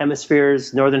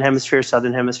 hemispheres, northern hemisphere,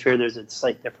 southern hemisphere, there's a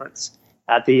slight difference.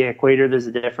 At the equator, there's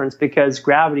a difference because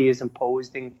gravity is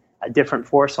imposing a different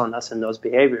force on us in those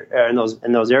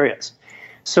in those areas.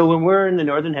 So when we're in the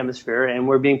northern hemisphere and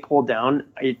we're being pulled down,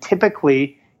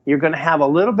 typically you're going to have a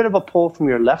little bit of a pull from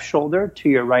your left shoulder to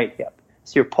your right hip.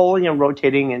 So you're pulling and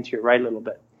rotating into your right a little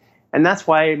bit. And that's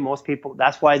why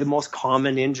the most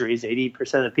common injuries,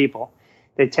 80% of people,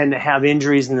 they tend to have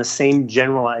injuries in the same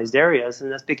generalized areas.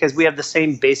 And that's because we have the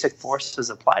same basic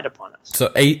forces applied upon us. So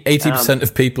 80%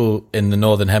 of people in the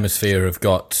northern hemisphere have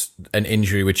got an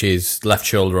injury which is left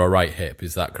shoulder or right hip.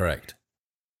 Is that correct?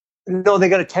 No, they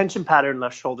got a tension pattern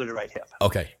left shoulder to right hip.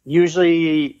 Okay.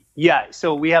 Usually, yeah.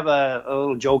 So we have a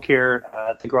little joke here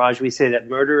at the garage. We say that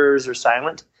murderers are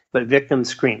silent, but victims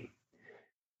scream.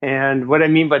 And what I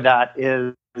mean by that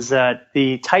is that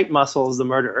the tight muscles, the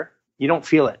murderer, you don't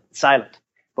feel it, it's silent.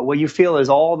 But what you feel is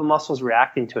all the muscles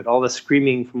reacting to it, all the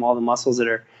screaming from all the muscles that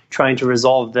are trying to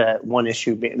resolve the one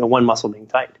issue, the one muscle being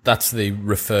tight. That's the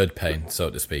referred pain,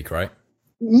 so to speak, right?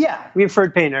 Yeah,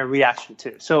 referred pain or reaction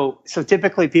too. So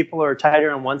typically people are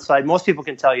tighter on one side. Most people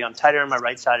can tell you I'm tighter on my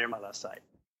right side or my left side.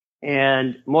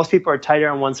 And most people are tighter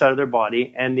on one side of their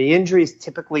body. And the injuries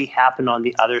typically happen on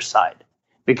the other side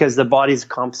because the body's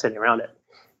compensating around it.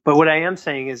 But what I am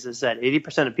saying is that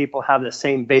 80% of people have the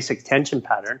same basic tension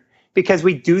pattern. because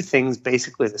we do things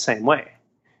basically the same way.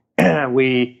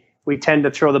 We tend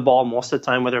to throw the ball most of the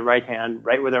time with our right hand,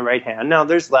 right with our right hand. Now,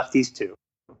 there's lefties too.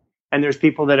 And there's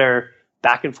people that are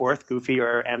back and forth, goofy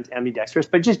or ambidextrous,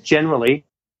 but just generally,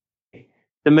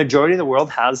 the majority of the world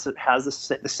has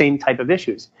the same type of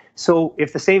issues. So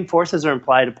if the same forces are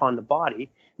implied upon the body,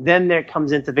 then there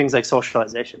comes into things like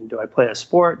socialization. Do I play a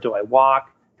sport? Do I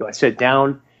walk? Do I sit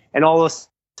down? And all those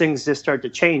things just start to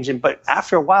change. But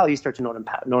after a while, you start to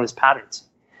notice patterns.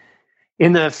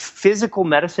 In the physical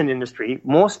medicine industry,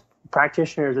 most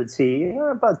practitioners would see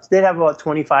they'd have about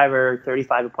 25 or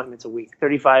 35 appointments a week.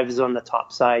 35 is on the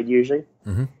top side usually.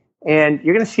 Mm-hmm. And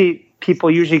you're going to see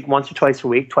people usually once or twice a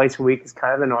week. Twice a week is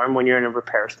kind of the norm when you're in a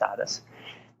repair status.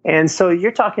 And so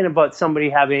you're talking about somebody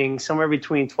having somewhere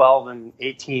between 12 and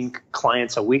 18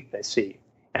 clients a week they see.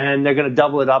 And they're going to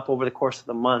double it up over the course of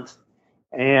the month.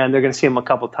 And they're going to see them a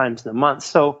couple times in a month.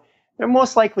 So they're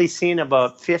most likely seeing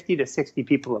about 50 to 60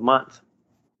 people a month.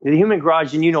 The Human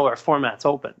Garage, and our format's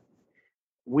open.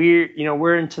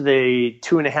 We're into the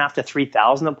 2,500 to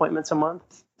 3,000 appointments a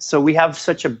month. So we have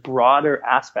such a broader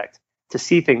aspect to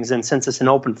see things. And since it's an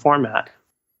open format,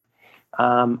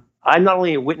 I'm not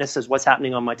only a witness as what's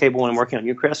happening on my table when I'm working on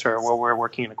you, Chris, or where we're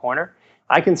working in a corner,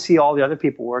 I can see all the other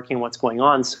people working, what's going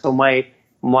on. So my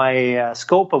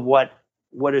scope of what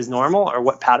is normal or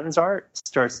what patterns are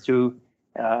starts to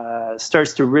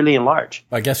really enlarge.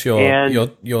 I guess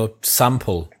your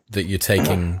sample that you're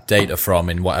taking data from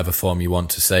in whatever form you want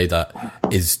to say that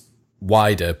is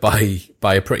wider by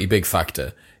a pretty big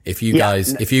factor. If you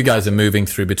guys are moving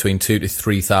through between 2,000 to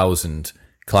 3,000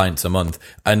 clients a month,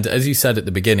 and as you said at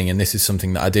the beginning, and this is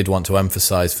something that I did want to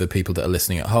emphasize for people that are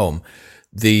listening at home,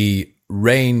 the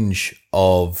range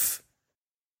of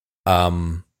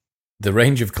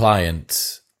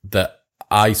clients that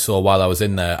I saw while I was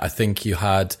in there, I think you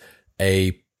had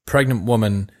a pregnant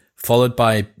woman followed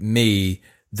by me,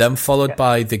 then followed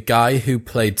by the guy who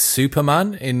played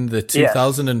Superman in the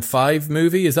 2005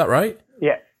 movie. Is that right?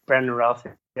 Yeah, Brandon Routh.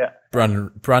 Yeah,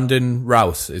 Brandon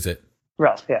Rouse, is it?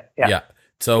 Rouse. Yeah.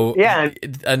 So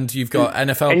and you've got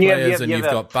NFL players and you've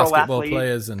got basketball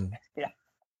players and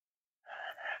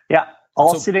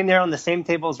all sitting there on the same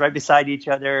tables right beside each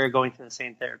other, going through the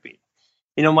same therapy.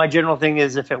 My general thing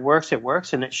is if it works,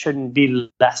 and it shouldn't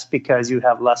be less because you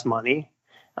have less money.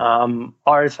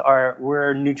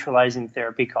 We're neutralizing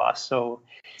therapy costs. So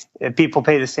if people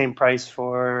pay the same price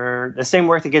for the same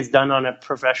work that gets done on a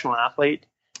professional athlete,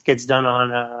 gets done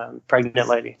on a pregnant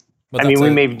lady. We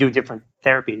may do different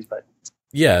therapies, but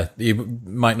yeah, you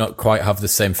might not quite have the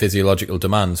same physiological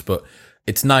demands, but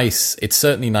it's nice. It's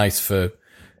certainly nice for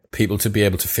people to be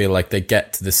able to feel like they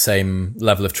get the same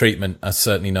level of treatment. I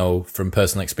certainly know from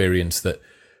personal experience that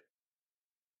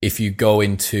if you go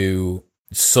into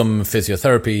some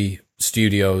physiotherapy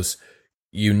studios,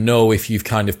 if you've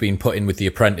kind of been put in with the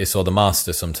apprentice or the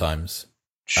master sometimes.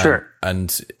 Sure.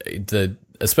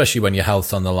 Especially when your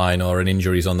health's on the line or an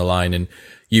injury's on the line and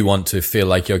you want to feel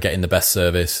like you're getting the best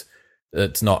service,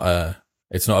 it's not a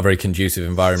very conducive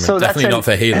environment. So definitely not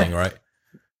for healing, right?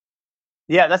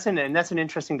 Yeah, that's an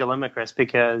interesting dilemma, Chris,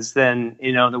 because then,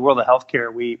 the world of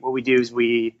healthcare, what we do is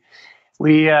we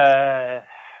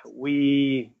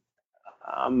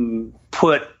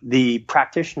put the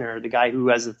practitioner, the guy who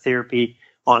has the therapy,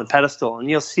 on a pedestal. And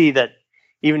you'll see that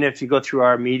even if you go through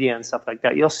our media and stuff like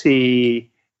that, you'll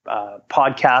see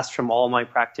podcasts from all my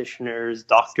practitioners,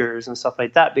 doctors and stuff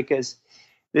like that, because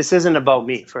this isn't about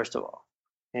me, first of all.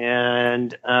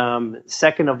 And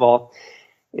second of all,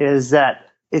 is that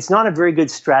it's not a very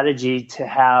good strategy to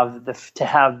have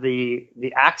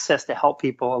the access to help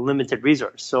people, a limited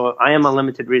resource. So I am a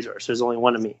limited resource. There's only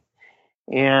one of me.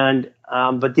 And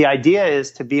but the idea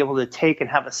is to be able to take and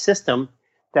have a system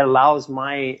that allows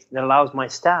my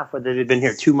staff, whether they've been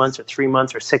here 2 months or 3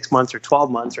 months or 6 months or 12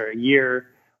 months or a year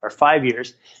or 5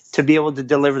 years, to be able to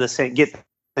deliver get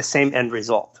the same end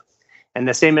result. And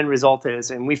the same end result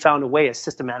is, and we found a way of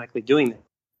systematically doing that.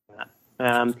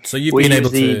 So you've been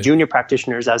able to junior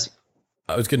practitioners as.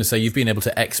 I was going to say you've been able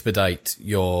to expedite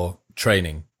your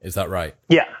training. Is that right?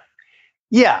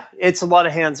 Yeah, it's a lot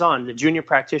of hands-on. The junior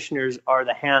practitioners are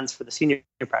the hands for the senior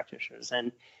practitioners,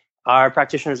 and our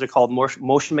practitioners are called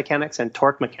motion mechanics and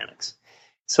torque mechanics.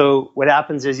 So what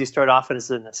happens is you start off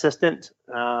as an assistant,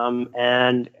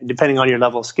 and depending on your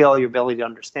level of skill, your ability to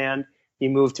understand, you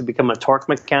move to become a torque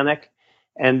mechanic,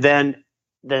 and then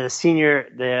the senior,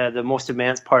 the most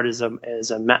advanced part is a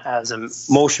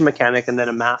motion mechanic, and then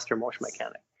a master motion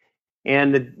mechanic.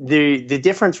 And the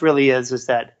difference really is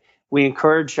that we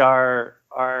encourage our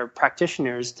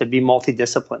practitioners to be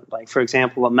multidisciplined. Like, for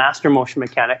example, a master motion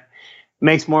mechanic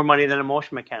makes more money than a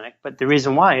motion mechanic. But the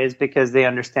reason why is because they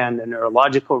understand the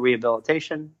neurological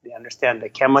rehabilitation, they understand the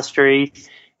chemistry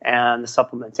and the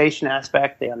supplementation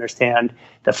aspect, they understand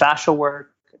the fascial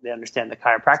work, they understand the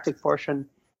chiropractic portion.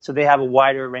 So they have a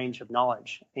wider range of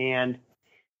knowledge.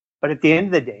 But at the end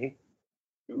of the day,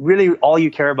 really all you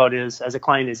care about is, as a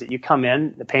client, is that you come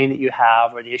in, the pain that you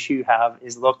have or the issue you have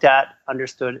is looked at,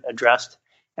 understood, addressed,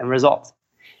 and resolved.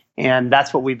 And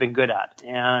that's what we've been good at.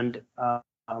 And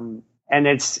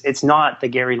it's not the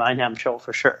Gary Linehan show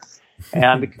for sure.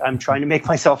 And I'm trying to make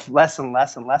myself less and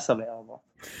less and less available.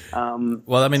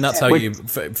 Well, I mean, that's how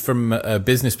from a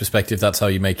business perspective, that's how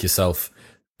you make yourself,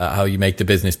 how you make the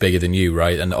business bigger than you,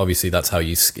 right? And obviously that's how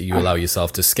you allow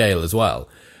yourself to scale as well.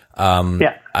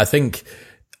 I think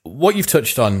what you've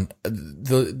touched on,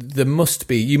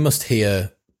 you must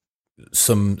hear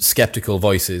some skeptical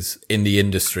voices in the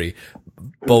industry,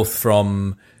 both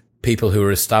from people who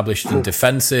are established and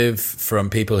defensive, from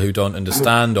people who don't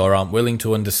understand or aren't willing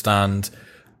to understand.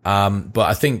 But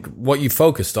I think what you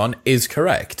focused on is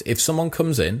correct. If someone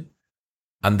comes in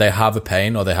and they have a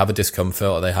pain or they have a discomfort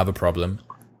or they have a problem,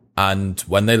 and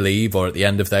when they leave or at the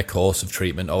end of their course of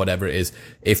treatment or whatever it is,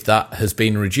 if that has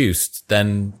been reduced,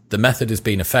 then the method has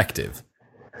been effective.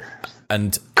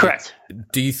 And correct.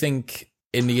 Do you think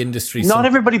in the industry, not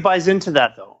everybody buys into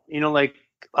that though? Like,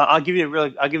 I'll give you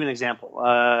an example.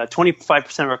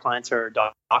 25% of our clients are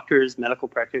doctors, medical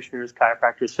practitioners,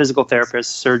 chiropractors, physical therapists,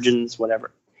 surgeons,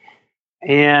 whatever.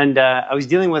 And I was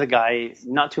dealing with a guy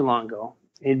not too long ago.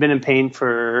 He'd been in pain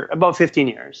for about 15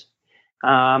 years.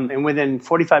 And within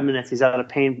 45 minutes, he's out of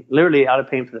pain, literally out of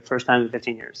pain for the first time in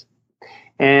 15 years.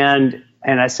 And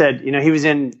I said, he was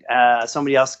in,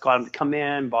 somebody else got him to come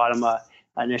in, bought him an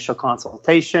initial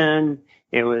consultation.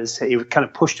 He kind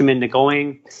of pushed him into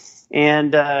going.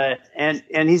 And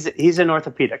he's an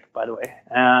orthopedic, by the way.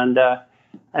 And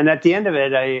at the end of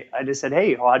it, I just said,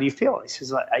 hey, how do you feel? He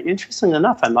says, interestingly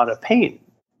enough, I'm out of pain.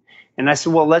 And I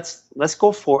said, well, let's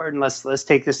go forward and let's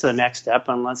take this to the next step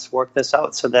and let's work this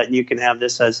out so that you can have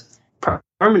this as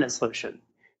permanent solution.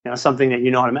 Something that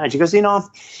you know how to manage. He goes,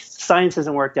 science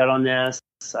hasn't worked out on this.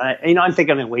 I think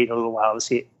I'm going to wait a little while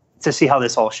to see how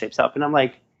this all shapes up. And I'm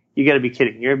like, you got to be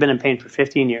kidding. You've been in pain for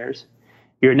 15 years.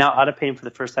 You're now out of pain for the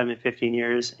first time in 15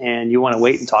 years, and you want to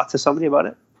wait and talk to somebody about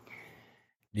it?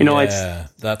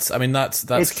 That's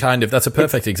a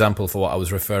perfect example for what I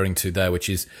was referring to there, which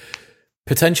is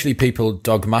potentially people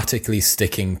dogmatically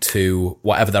sticking to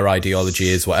whatever their ideology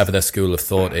is, whatever their school of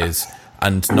thought is,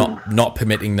 and not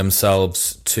permitting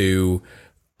themselves to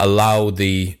allow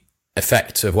the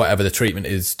effect of whatever the treatment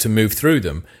is to move through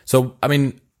them. So, I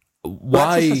mean,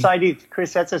 why? That's a society,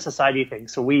 Chris, that's a society thing.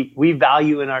 So we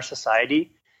value in our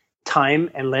society time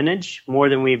and lineage more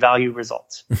than we value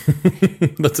results.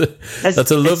 that's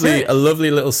a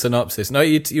lovely little synopsis. No,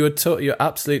 you're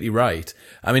absolutely right.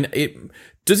 I mean,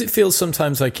 does it feel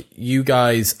sometimes like you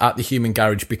guys at the Human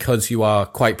Garage, because you are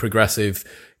quite progressive,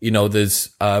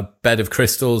 there's a bed of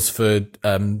crystals for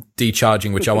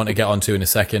decharging, which I want to get onto in a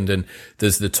second, and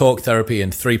there's the talk therapy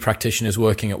and 3 practitioners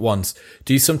working at once.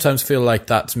 Do you sometimes feel like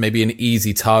that's maybe an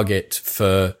easy target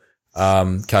for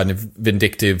kind of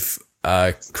vindictive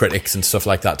critics and stuff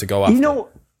like that to go after?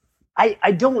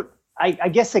 I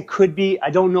guess it could be. I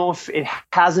don't know if it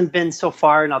hasn't been so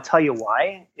far, and I'll tell you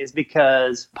why, is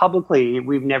because publicly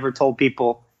we've never told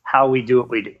people how we do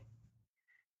what we do.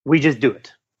 We just do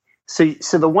it.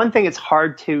 So the one thing it's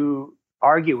hard to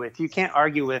argue with, you can't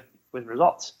argue with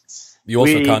results. You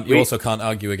also can't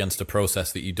argue against a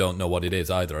process that you don't know what it is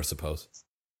either, I suppose.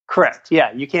 Correct.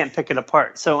 Yeah, you can't pick it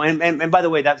apart. So and by the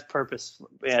way, that's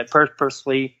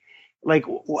purposely. Like,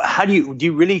 how do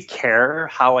you really care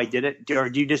how I did it, or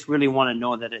do you just really want to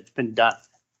know that it's been done?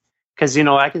 Because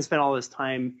I can spend all this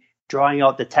time drawing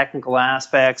out the technical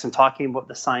aspects and talking about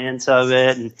the science of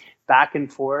it and back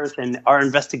and forth, and our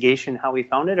investigation, how we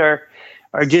found it, or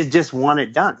just want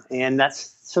it done. And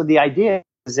so the idea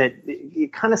is that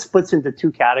it kind of splits into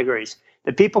 2 categories: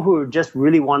 the people who just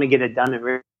really want to get it done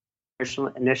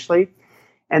initially,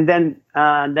 and then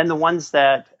the ones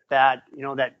that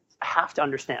have to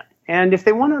understand. And if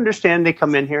they want to understand, they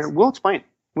come in here. We'll explain.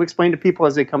 We explain to people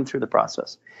as they come through the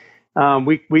process.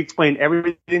 We explain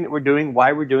everything that we're doing,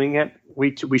 why we're doing it.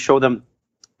 We show them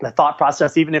the thought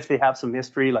process, even if they have some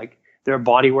history, like they're a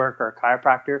body work or a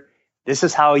chiropractor. This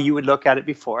is how you would look at it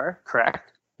before,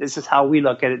 correct? This is how we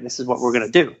look at it. This is what we're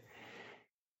going to do.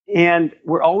 And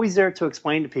we're always there to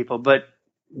explain to people. But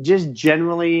just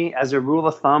generally, as a rule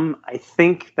of thumb, I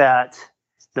think that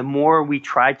the more we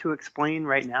try to explain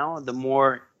right now, the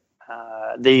more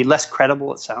the less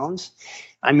credible it sounds.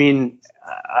 I mean,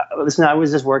 listen, I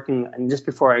was just working, and just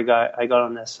before I got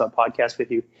on this podcast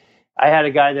with you, I had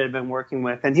a guy that I'd been working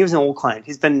with, and he was an old client.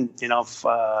 He's been,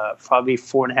 probably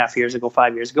 4.5 years ago,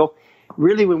 5 years ago,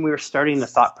 really when we were starting the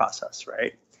thought process,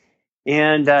 right?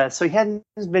 And so he hadn't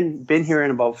been here in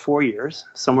about 4 years,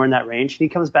 somewhere in that range. And he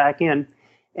comes back in,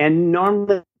 and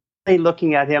normally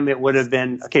looking at him, it would have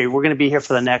been, okay, we're going to be here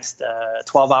for the next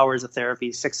 12 hours of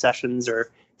therapy, 6 sessions or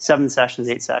 7 sessions,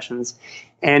 8 sessions.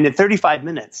 And in 35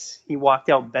 minutes, he walked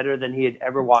out better than he had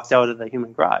ever walked out of the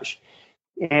human garage.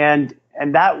 And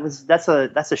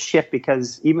that's a shift,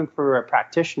 because even for a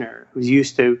practitioner who's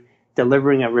used to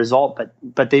delivering a result,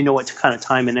 but they know what kind of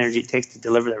time and energy it takes to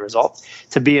deliver the result,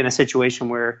 to be in a situation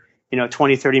where,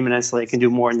 20, 30 minutes, they can do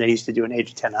more than they used to do in 8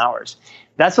 to 10 hours.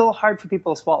 That's a little hard for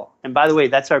people to swallow. And by the way,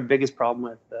 that's our biggest problem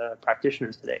with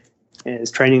practitioners today,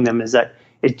 is training them, is that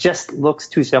it just looks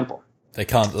too simple. They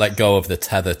can't let go of the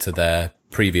tether to their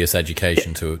previous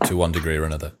education to one degree or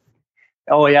another.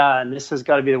 Oh, yeah. And this has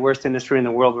got to be the worst industry in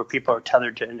the world, where people are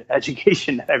tethered to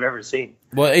education that I've ever seen.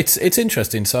 Well, it's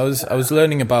interesting. So I was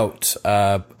learning about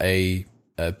a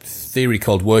theory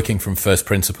called working from first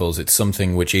principles. It's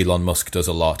something which Elon Musk does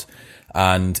a lot.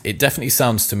 And it definitely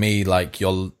sounds to me like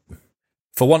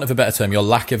for want of a better term, your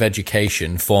lack of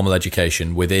education, formal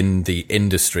education within the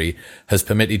industry, has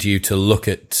permitted you to look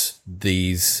at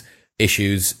these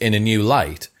issues in a new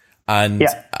light. And,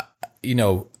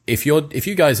 if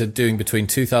you guys are doing between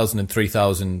 2,000 and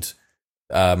 3,000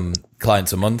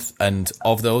 clients a month, and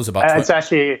of those about it's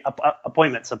actually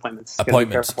appointments.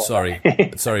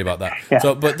 Sorry about that. Yeah.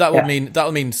 So, but that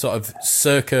will mean sort of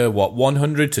circa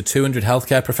 100 to 200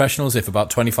 healthcare professionals, if about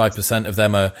 25% of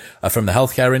them are from the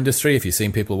healthcare industry. If you're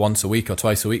seeing people once a week or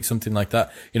twice a week, something like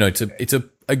that, it's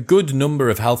a good number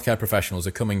of healthcare professionals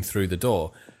are coming through the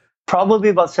door. Probably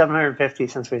about 750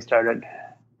 since we started.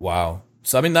 Wow.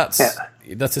 So, I mean, that's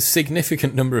a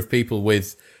significant number of people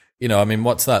with,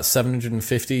 what's that,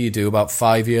 750? You do about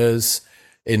 5 years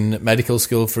in medical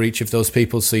school for each of those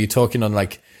people. So you're talking on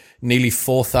like nearly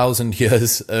 4,000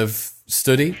 years of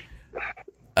study.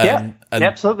 And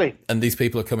absolutely. And these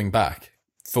people are coming back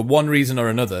for one reason or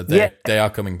another. They are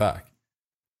coming back.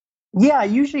 Yeah,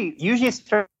 usually it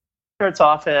starts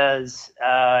off as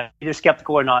either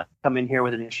skeptical or not, come in here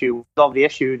with an issue, solve the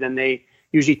issue, then they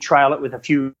usually trial it with a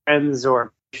few friends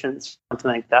or patients, something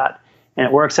like that. And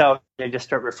it works out, they just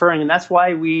start referring. And that's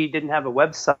why we didn't have a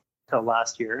website until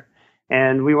last year.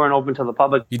 And we weren't open to the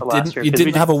public until last year. You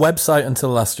didn't have a website until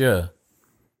last year?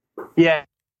 Yeah.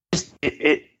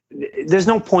 There's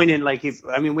no point in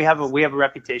we have a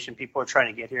reputation. People are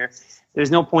trying to get here.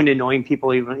 There's no point in knowing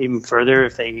people even further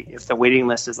if the waiting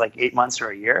list is like 8 months or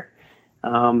a year.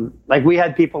 We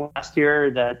had people last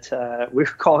year that we were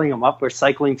calling them up. We're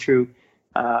cycling through.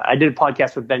 I did a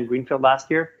podcast with Ben Greenfield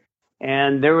last year,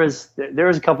 and there was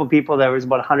a couple of people. There was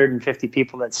about 150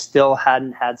 people that still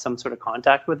hadn't had some sort of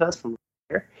contact with us from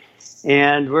here,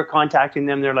 and we're contacting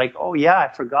them. They're like, "Oh yeah, I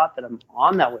forgot that I'm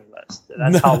on that wait list."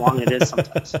 That's how long it is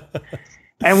sometimes.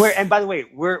 And by the way,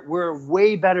 we're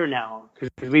way better now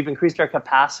because we've increased our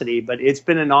capacity, but it's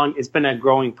been a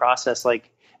growing process. Like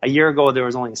a year ago, there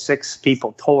was only 6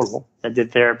 people total that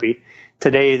did therapy.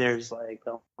 Today, there's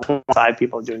 5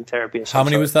 people doing therapy. How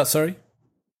many was that, sorry?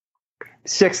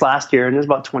 6 last year, and there's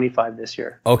about 25 this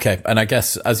year. Okay, and I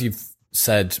guess, as you've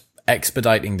said,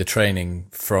 expediting the training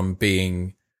from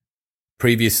being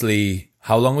previously,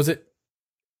 how long was it?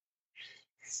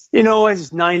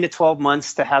 It's 9 to 12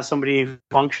 months to have somebody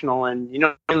functional, and,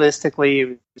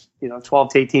 realistically, 12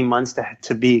 to 18 months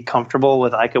to be comfortable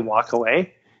with I could walk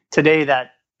away. Today,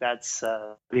 that's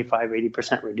 35,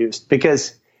 80% reduced,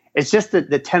 because it's just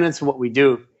the tenets of what we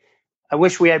do. I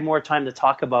wish we had more time to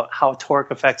talk about how torque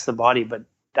affects the body, but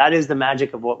that is the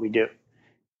magic of what we do.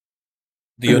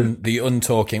 The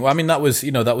untalking. Well, I mean, that was the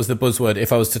buzzword.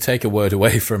 If I was to take a word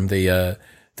away from the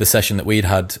session that we'd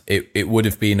had, it would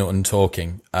have been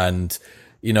untalking. And,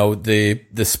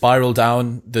 the spiral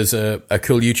down, there's a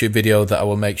cool YouTube video that I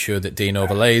will make sure that Dean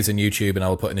overlays in YouTube, and I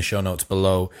will put in the show notes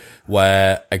below,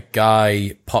 where a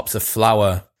guy pops a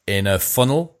flower in a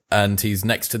funnel and he's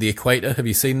next to the equator. Have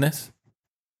you seen this?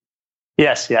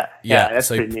 Yes, yeah. That's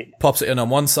so pretty he neat. pops it in on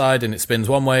one side and it spins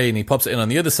one way, and he pops it in on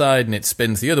the other side and it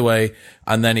spins the other way,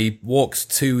 and then he walks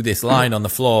to this line on the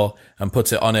floor and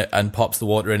puts it on it and pops the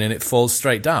water in, and it falls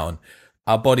straight down.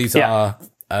 Our bodies are,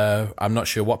 I'm not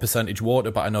sure what percentage water,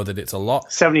 but I know that it's a lot.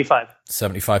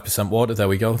 75% water. There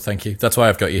we go. Thank you. That's why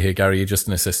I've got you here, Gary. You're just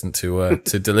an assistant to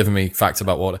deliver me facts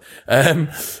about water.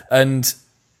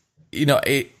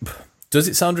 Does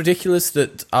it sound ridiculous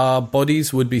that our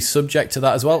bodies would be subject to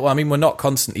that as well? Well, I mean, we're not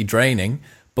constantly draining,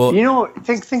 But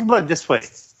think about it this way.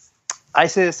 I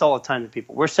say this all the time to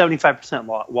people. We're 75%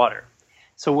 water.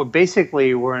 So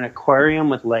we're an aquarium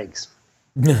with legs.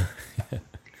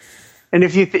 And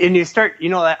if you start,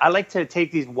 I like to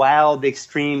take these wild,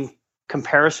 extreme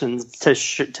comparisons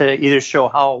to either show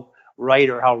how right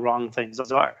or how wrong things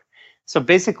are. So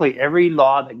basically, every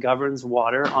law that governs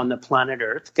water on the planet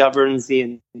Earth governs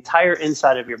the entire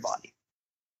inside of your body.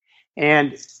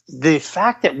 And the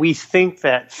fact that we think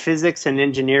that physics and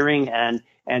engineering and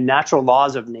natural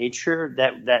laws of nature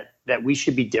that we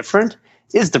should be different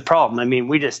is the problem. I mean,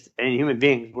 and human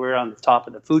beings, we're on the top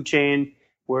of the food chain.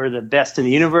 We're the best in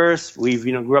the universe. We've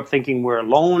grew up thinking we're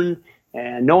alone,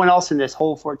 and no one else in this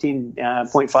whole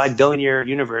 14.5 billion year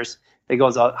universe that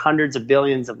goes out hundreds of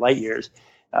billions of light years.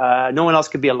 No one else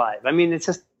could be alive. I mean, it's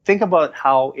just, think about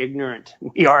how ignorant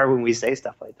we are when we say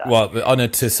stuff like that. Well,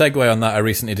 to segue on that, I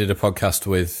recently did a podcast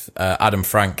with Adam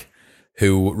Frank,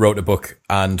 who wrote a book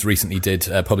and recently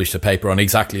published a paper on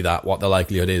exactly that, what the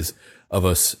likelihood is of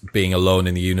us being alone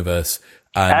in the universe.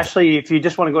 And actually, if you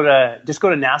just want to go to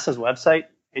NASA's website,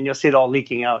 and you'll see it all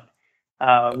leaking out.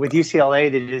 With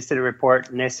UCLA, they just did a report,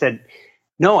 and they said,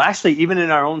 no, actually, even in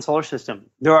our own solar system,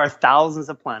 there are thousands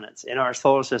of planets in our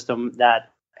solar system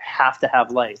that have to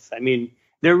have life. I mean,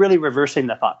 they're really reversing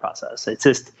the thought process. It's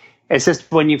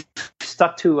just when you've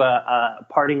stuck to a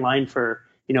parting line for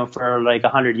like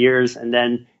 100 years, and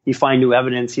then you find new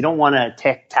evidence, you don't want to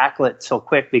tackle it so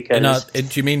quick because. Do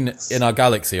you mean in our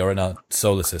galaxy or in our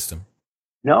solar system?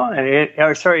 No, in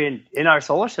our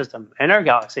solar system, in our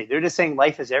galaxy. They're just saying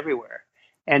life is everywhere.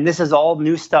 And this is all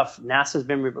new stuff NASA's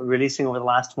been releasing over the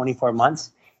last 24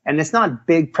 months. And it's not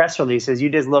big press releases. You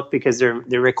just look because they're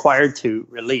required to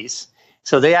release.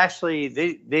 So they actually,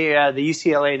 the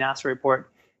UCLA NASA report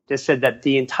just said that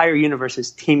the entire universe is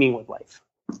teeming with life.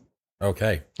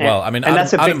 Okay. Well, I mean, and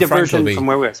that's a big diversion from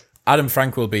where we're. Adam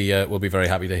Frank will be very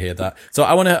happy to hear that. So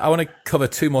I want to cover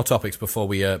two more topics before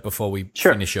we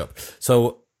Sure. finish up.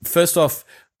 So first off,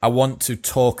 I want to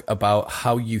talk about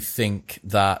how you think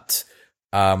that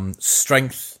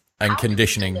strength and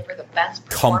conditioning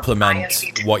complement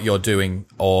what you're doing,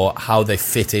 or how they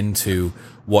fit into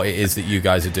what it is that you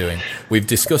guys are doing. We've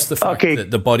discussed the fact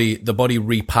that the body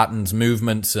repatterns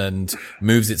movements and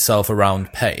moves itself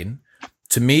around pain.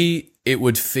 To me, it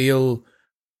would feel,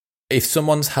 if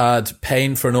someone's had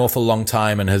pain for an awful long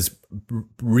time and has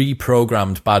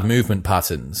reprogrammed bad movement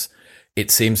patterns,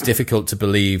 it seems difficult to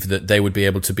believe that they would be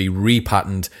able to be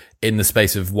repatterned in the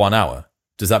space of 1 hour.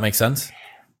 Does that make sense?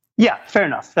 Yeah, fair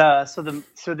enough. So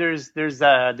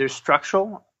there's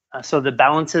structural. So the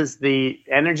balance is the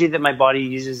energy that my body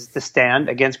uses to stand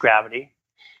against gravity,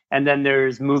 and then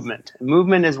there's movement.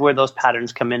 Movement is where those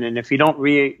patterns come in, and if you don't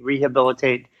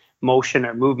rehabilitate motion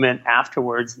or movement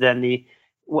afterwards, then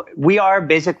our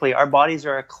bodies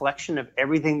are a collection of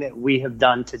everything that we have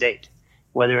done to date,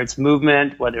 whether it's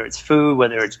movement, whether it's food,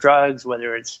 whether it's drugs,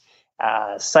 whether it's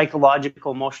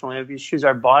psychological, emotional issues.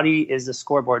 Our body is the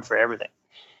scoreboard for everything.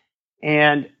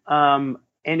 And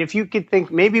if you could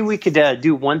think, maybe we could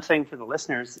do one thing for the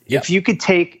listeners. Yep. If you could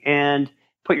take and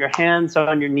put your hands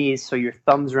on your knees so your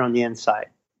thumbs are on the inside.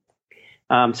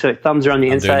 So your thumbs are on the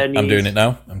inside of knees. I'm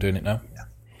doing it now.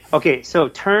 Okay, so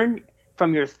turn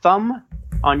from your thumb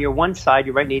on your one side,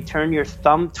 your right knee, turn your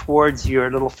thumb towards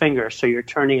your little finger. So you're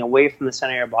turning away from the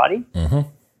center of your body. Mm-hmm.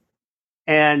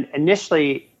 And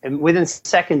initially, within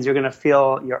seconds, you're going to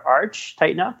feel your arch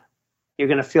tighten up. You're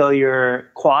going to feel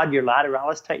your quad, your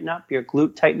lateralis tighten up, your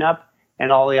glute tighten up, and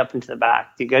all the way up into the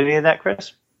back. Do you get any of that,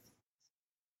 Chris?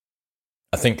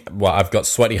 I think, well, I've got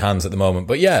sweaty hands at the moment,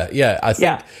 but I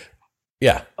think.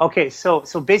 Yeah. Okay, so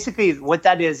basically what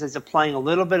that is applying a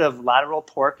little bit of lateral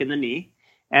torque in the knee,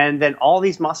 and then all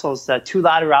these muscles, the two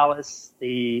lateralis,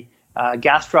 the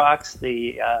gastrocs,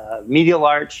 the medial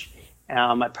arch,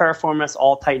 my piriformis,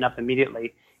 all tighten up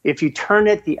immediately. If you turn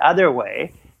it the other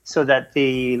way, so that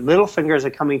the little fingers are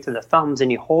coming to the thumbs,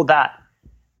 and you hold that,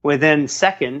 within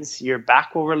seconds, your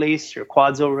back will release, your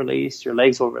quads will release, your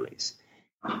legs will release.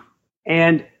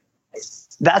 And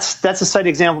that's a side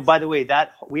example, by the way,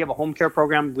 that we have a home care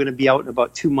program going to be out in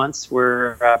about 2 months.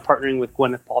 We're partnering with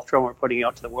Gwyneth Paltrow, and we're putting it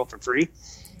out to the world for free.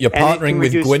 You're partnering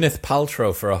with Gwyneth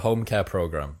Paltrow for a home care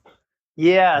program.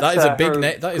 Yeah. That is a big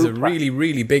name. That is a really,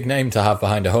 really big name to have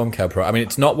behind a home care program. I mean,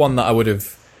 it's not one that I would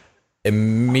have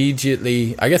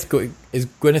immediately, I guess. Is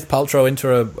Gwyneth Paltrow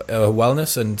into a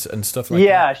wellness and stuff like that?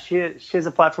 Yeah, she has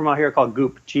a platform out here called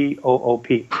Goop, Goop.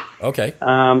 Okay.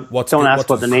 Don't ask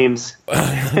about the names.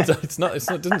 It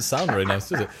doesn't sound very nice,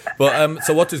 does it? But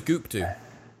so what does Goop do?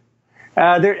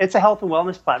 It's a health and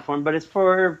wellness platform, but it's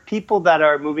for people that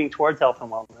are moving towards health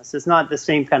and wellness. It's not the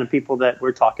same kind of people that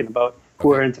we're talking about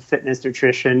who are into fitness,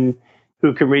 nutrition,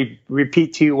 who can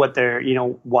repeat to you what they're,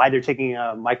 why they're taking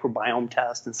a microbiome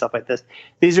test and stuff like this.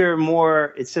 These are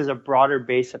more, it says a broader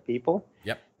base of people,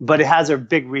 but it has a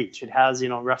big reach. It has,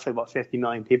 roughly about 50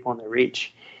 million people in the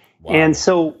reach. Wow. And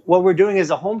so what we're doing is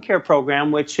a home care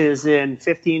program, which is in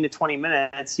 15 to 20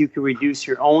 minutes, you can reduce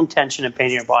your own tension and pain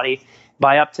in your body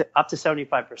by up to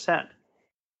 75%.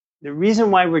 The reason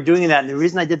why we're doing that, and the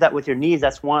reason I did that with your knees,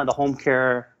 that's one of the home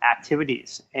care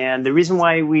activities. And the reason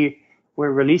why we're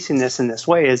releasing this in this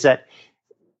way is that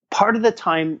part of the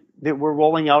time that we're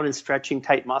rolling out and stretching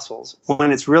tight muscles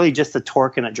when it's really just a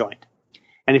torque in a joint.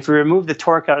 And if you remove the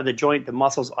torque out of the joint, the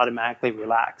muscles automatically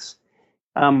relax.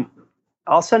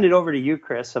 I'll send it over to you,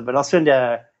 Chris, but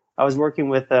I was working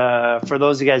with, for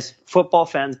those of you guys, football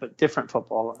fans, but different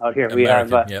football out here.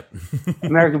 American, we have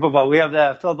American football. We have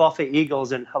the Philadelphia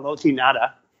Eagles and Haloti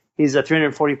Nada. He's a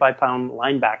 345-pound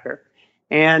linebacker.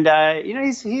 And,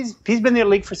 he's been in the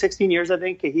league for 16 years, I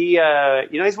think. He's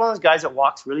one of those guys that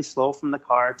walks really slow from the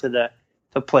car to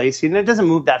the place. It doesn't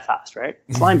move that fast, right?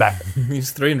 It's linebacker.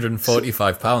 He's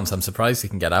 345 pounds. I'm surprised he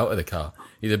can get out of the car.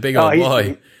 He's a big old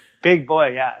boy. Big boy,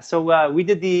 yeah. So we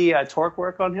did the torque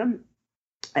work on him.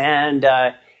 And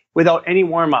without any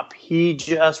warm-up, he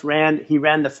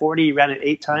ran the 40. He ran it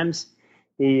 8 times.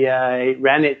 He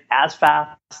ran it as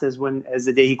fast as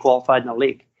the day he qualified in the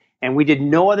league. And we did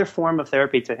no other form of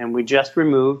therapy to him. We just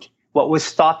removed what was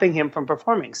stopping him from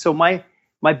performing. So my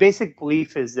basic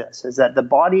belief is this, is that the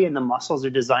body and the muscles are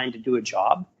designed to do a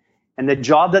job. And the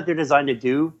job that they're designed to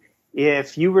do,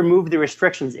 if you remove the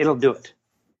restrictions, it'll do it.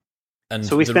 And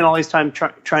so we spend all this time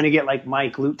trying to get like my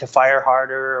glute to fire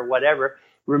harder or whatever.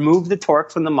 Remove the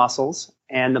torque from the muscles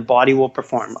and the body will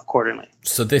perform accordingly.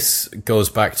 So this goes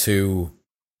back to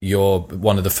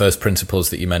one of the first principles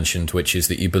that you mentioned, which is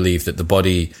that you believe that the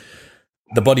body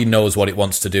knows what it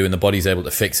wants to do and the body's able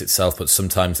to fix itself, but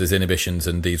sometimes there's inhibitions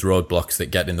and these roadblocks that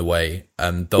get in the way,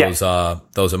 and those are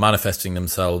manifesting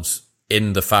themselves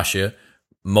in the fascia,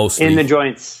 mostly in the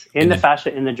joints, in the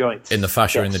fascia, in the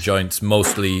joints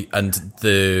mostly. And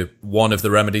one of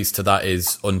the remedies to that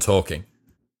is untorquing.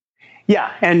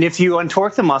 Yeah, and if you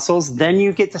untorque the muscles, then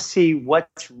you get to see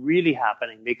what's really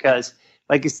happening, because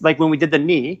like when we did the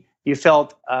knee, you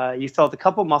felt a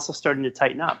couple muscles starting to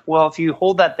tighten up. Well, if you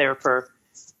hold that there for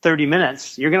 30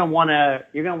 minutes, you're gonna want to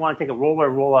take a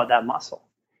roll out that muscle.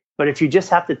 But if you just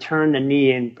have to turn the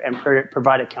knee and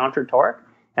provide a counter torque,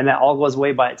 and that all goes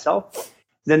away by itself,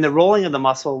 then the rolling of the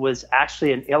muscle was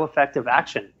actually an ill-effective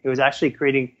action. It was actually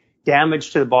creating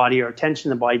damage to the body or tension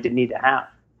the body didn't need to have.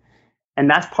 And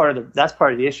that's part of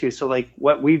the issue. So like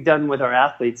what we've done with our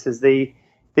athletes is they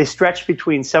stretch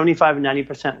between 75 and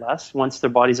 90% less once their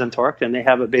body's untorqued, and they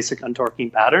have a basic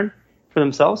untorquing pattern for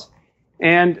themselves.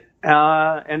 And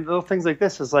little things like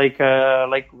this is like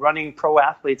running pro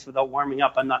athletes without warming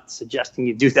up. I'm not suggesting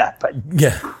you do that, but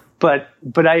yeah. But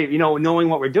I, knowing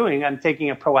what we're doing, I'm taking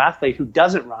a pro athlete who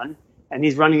doesn't run, and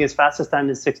he's running his fastest time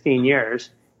in 16 years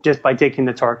just by taking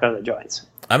the torque out of the joints.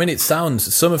 I mean, it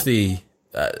sounds some of the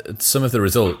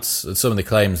results, some of the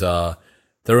claims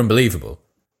they're unbelievable.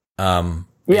 And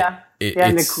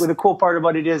the cool part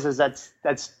about it is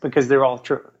that's because they're all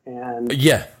true. And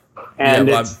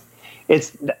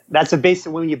that's a base.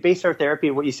 When you base our therapy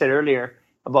on what you said earlier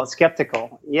about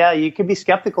skeptical, you can be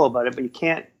skeptical about it, but you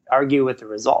can't argue with the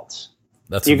results.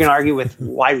 You can argue with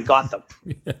why we got them.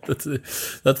 Yeah,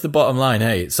 that's the bottom line,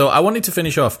 hey. So I wanted to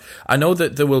finish off. I know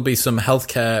that there will be some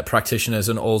healthcare practitioners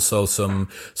and also some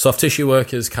soft tissue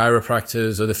workers,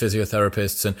 chiropractors, other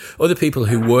physiotherapists, and other people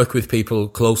who work with people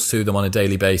close to them on a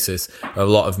daily basis. A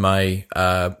lot of my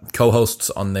co-hosts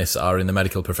on this are in the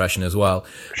medical profession as well.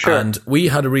 Sure. And we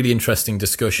had a really interesting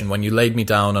discussion when you laid me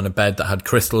down on a bed that had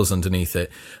crystals underneath it.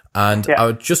 And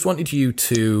I just wanted you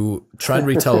to try and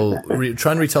retell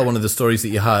one of the stories that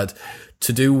you had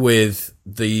to do with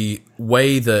the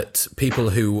way that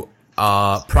people who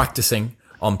are practicing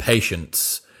on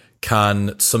patients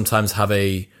can sometimes have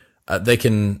they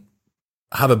can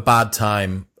have a bad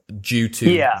time due to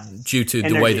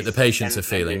the way that the patients are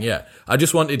feeling. Yeah, I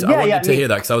wanted to hear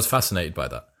that because I was fascinated by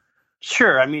that.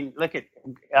 Sure. I mean, look at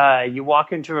you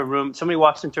walk into a room. Somebody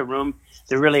walks into a room.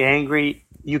 They're really angry.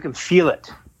 You can feel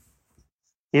it.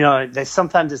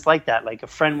 Sometimes it's like that. Like a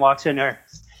friend walks in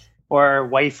or a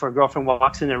wife or girlfriend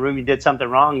walks in the room, you did something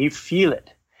wrong, you feel it.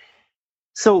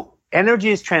 So energy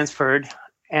is transferred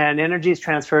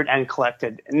and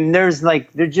collected. And there's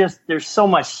so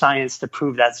much science to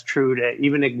prove that's true. To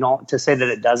even to say that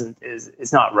it doesn't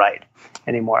is not right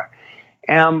anymore.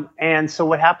 And so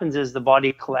what happens is the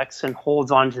body collects and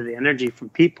holds on to the energy from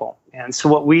people. And so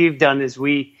what we've done is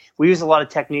we use a lot of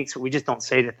techniques that we just don't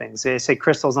say to things. They say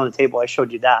crystals on the table. I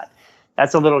showed you that.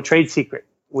 That's a little trade secret.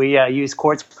 We use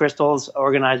quartz crystals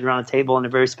organized around a table in a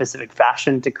very specific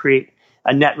fashion to create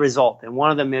a net result. And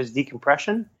one of them is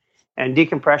decompression. And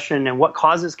decompression, and what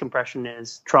causes compression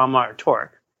is trauma or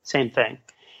torque. Same thing.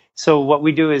 So what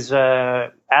we do is,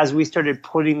 as we started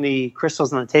putting the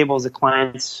crystals on the tables, the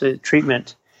client's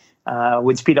treatment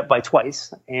would speed up by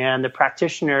twice, and the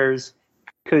practitioners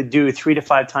could do 3 to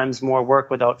 5 times more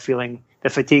work without feeling the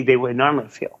fatigue they would normally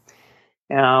feel.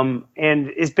 And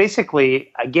it's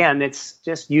basically, again, it's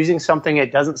just using something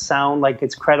that doesn't sound like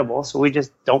it's credible, so we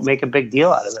just don't make a big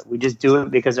deal out of it. We just do it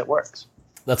because it works.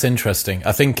 That's interesting.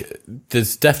 I think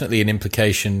there's definitely an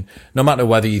implication, no matter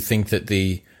whether you think that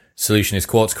the solution is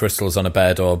quartz crystals on a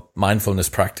bed or mindfulness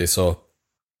practice or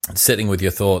sitting with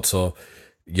your thoughts or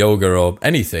yoga or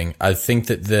anything. I think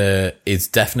that there is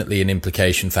definitely an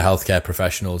implication for healthcare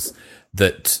professionals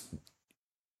that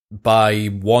by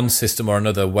one system or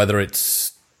another, whether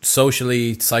it's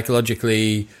socially,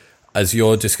 psychologically, as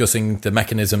you're discussing the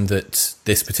mechanism that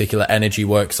this particular energy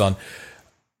works on,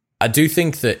 I do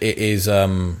think that it is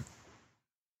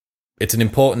it's an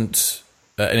important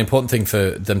thing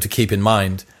for them to keep in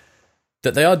mind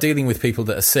that they are dealing with people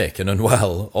that are sick and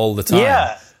unwell all the time.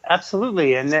 Yeah,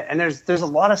 absolutely. And there's a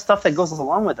lot of stuff that goes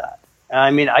along with that. I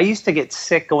mean, I used to get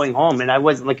sick going home, and I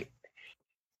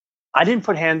didn't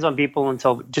put hands on people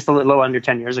until just a little under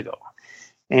 10 years ago.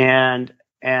 And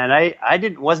I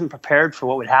wasn't prepared for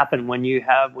what would happen when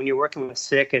you're working with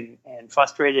sick and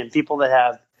frustrated and people that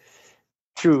have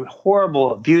through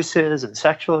horrible abuses and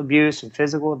sexual abuse and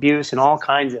physical abuse and all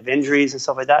kinds of injuries and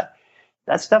stuff like that.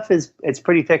 That stuff it's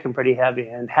pretty thick and pretty heavy,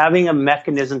 and having a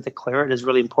mechanism to clear it is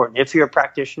really important. If you're a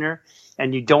practitioner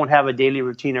and you don't have a daily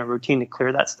routine or routine to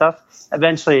clear that stuff,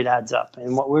 eventually it adds up.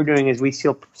 And what we're doing is we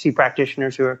see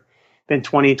practitioners who have been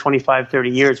 20, 25, 30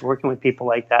 years working with people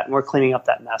like that, and we're cleaning up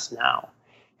that mess now.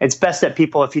 It's best that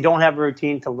people, if you don't have a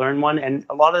routine, to learn one. And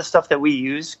a lot of the stuff that we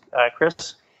use,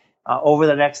 Chris, over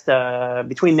the next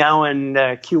between now and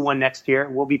Q1 next year,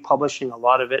 we'll be publishing a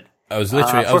lot of it. I was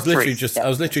literally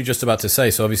just about to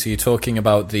say. So obviously, you're talking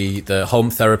about the home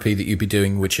therapy that you'd be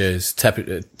doing, which is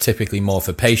typically more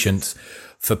for patients.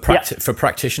 For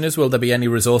practitioners, will there be any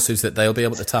resources that they'll be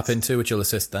able to tap into, which will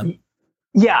assist them?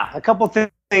 Yeah, a couple of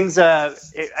things.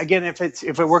 Again, if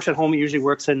it works at home, it usually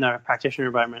works in the practitioner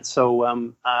environment.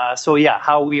 So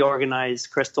how we organize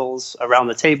crystals around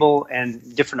the table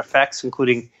and different effects,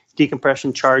 including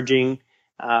decompression, charging,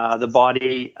 the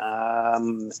body,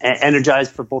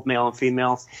 energized for both male and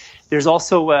female. There's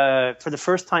also, for the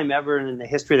first time ever in the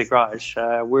history of the garage,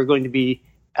 we're going to be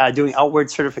doing outward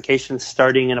certifications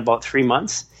starting in about 3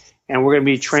 months, and we're going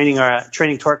to be training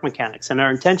torque mechanics. And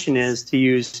our intention is to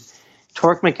use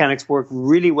torque mechanics work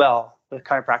really well with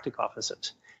chiropractic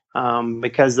offices,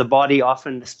 because the body,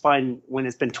 often the spine, when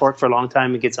it's been torqued for a long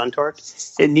time, it gets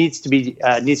untorqued. It needs to be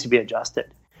adjusted.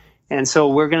 And so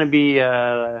we're going to be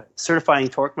certifying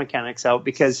torque mechanics out,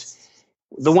 because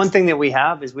the one thing that we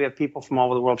have is we have people from all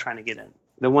over the world trying to get in.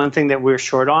 The one thing that we're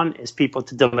short on is people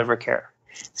to deliver care.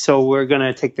 So we're going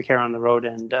to take the care on the road,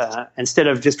 and instead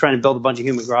of just trying to build a bunch of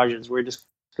human garages, we're just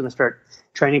going to start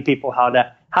training people how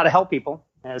to help people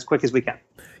as quick as we can.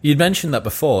 You'd mentioned that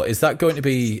before. Is that going to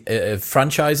be a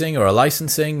franchising or a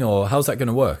licensing, or how's that going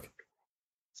to work?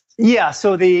 Yeah,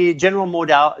 so the general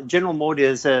mode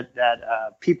is that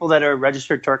people that are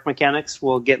registered torque mechanics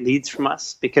will get leads from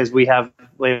us, because we have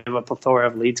a plethora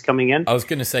of leads coming in. I was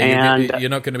going to say, you're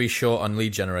not going to be short on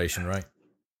lead generation, right?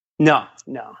 No,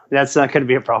 that's not going to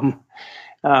be a problem.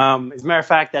 As a matter of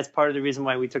fact, that's part of the reason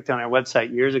why we took down our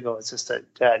website years ago. It's just that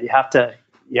you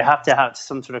have to have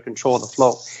some sort of control of the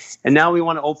flow. And now we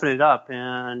want to open it up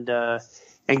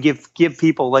and give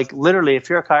people, like, literally, if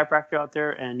you're a chiropractor out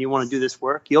there and you want to do this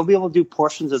work, you'll be able to do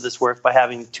portions of this work by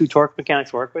having 2 torque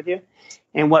mechanics work with you.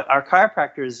 And what our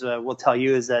chiropractors will tell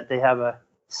you is that they have a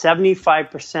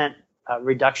 75%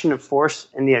 reduction of force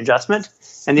in the adjustment,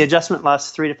 and the adjustment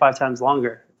lasts 3 to 5 times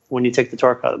longer when you take the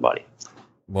torque out of the body.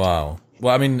 Wow.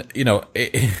 Well, I mean,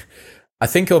 I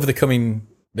think over the coming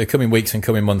weeks and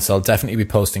coming months, I'll definitely be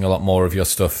posting a lot more of your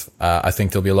stuff. I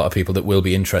think there'll be a lot of people that will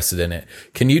be interested in it.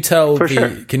 Can you tell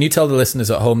the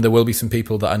listeners at home, there will be some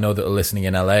people that I know that are listening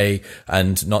in LA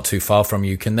and not too far from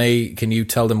you. Can you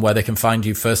tell them where they can find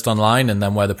you first online, and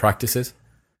then where the practice is?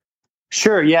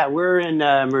 Sure. Yeah. We're in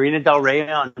Marina Del Rey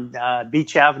on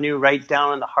Beach Avenue, right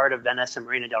down in the heart of Venice and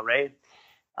Marina Del Rey.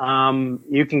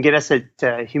 You can get us at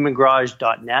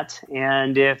humangarage.net.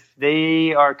 And if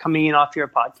they are coming in off your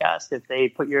podcast, if they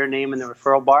put your name in the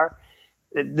referral bar,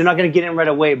 they're not going to get in right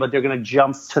away, but they're going to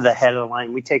jump to the head of the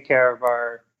line. We take care of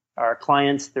our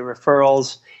clients, the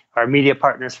referrals, our media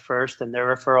partners first, and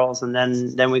their referrals, and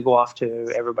then we go off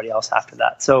to everybody else after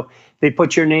that. So they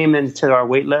put your name into our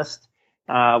wait list.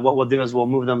 What we'll do is we'll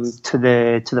move them to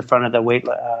the front of the wait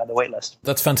list.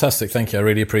 That's fantastic. Thank you. I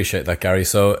really appreciate that, Gary.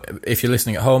 So if you're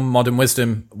listening at home, Modern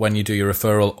Wisdom, when you do your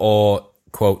referral, or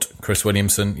quote Chris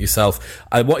Williamson yourself,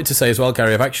 I wanted to say as well,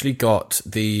 Gary, I've actually got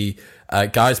the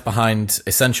guys behind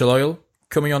Essential Oil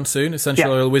coming on soon.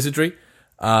 Essential Oil Wizardry.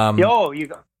 You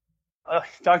got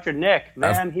Dr. Nick,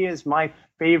 man, he is my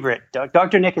favorite.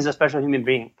 Dr. Nick is a special human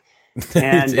being.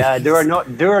 And there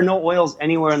are no oils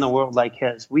anywhere in the world like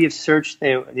his. We have searched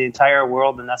the entire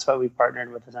world, and that's why we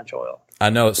partnered with Essential Oil. I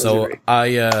know. So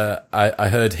I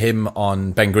heard him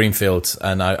on Ben Greenfield,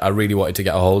 and I really wanted to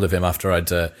get a hold of him after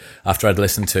I'd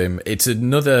listened to him. It's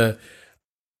another,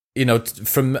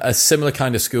 from a similar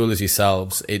kind of school as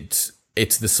yourselves.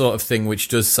 It's the sort of thing which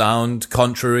does sound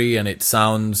contrary and it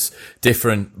sounds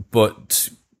different, but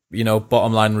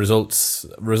bottom line results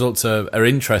are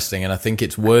interesting, and I think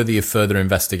it's worthy of further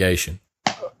investigation.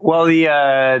 Well,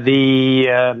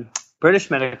 the British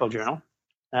Medical Journal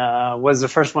was the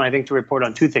first one, I think, to report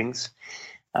on two things.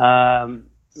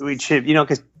 We should,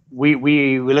 because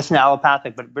we listen to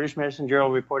allopathic, but British Medicine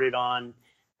Journal reported on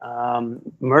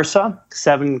MRSA,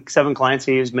 seven clients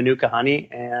who used Manuka honey,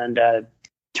 and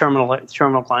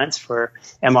terminal clients for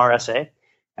MRSA.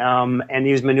 And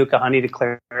use Manuka honey to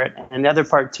clear it. And the other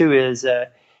part too is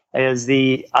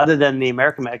other than the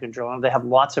American Medical Journal, they have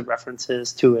lots of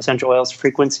references to essential oils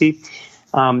frequency.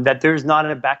 That there's not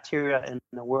a bacteria in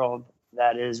the world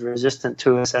that is resistant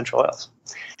to essential oils.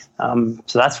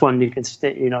 So that's one you can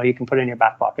you can put in your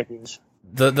back pocket and use.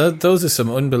 Those are some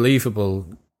unbelievable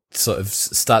sort of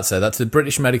stats there. That's the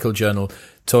British Medical Journal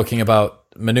talking about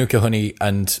Manuka honey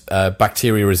and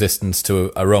bacteria resistance to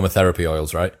aromatherapy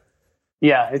oils, right?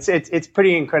 Yeah, it's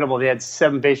pretty incredible. They had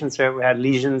 7 patients there who had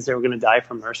lesions. They were going to die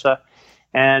from MRSA.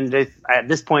 And at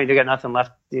this point, they got nothing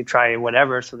left to try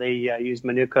whatever. So they used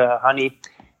Manuka honey.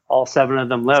 All 7 of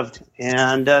them lived.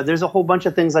 And there's a whole bunch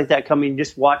of things like that coming.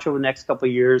 Just watch over the next couple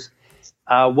of years.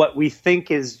 What we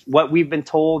think is what we've been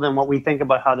told and what we think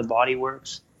about how the body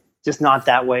works, just not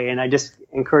that way. And I just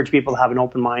encourage people to have an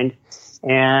open mind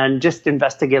and just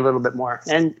investigate a little bit more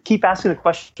and keep asking the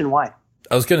question why.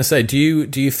 I was going to say, do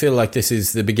you feel like this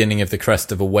is the beginning of the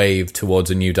crest of a wave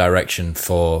towards a new direction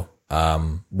for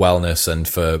wellness and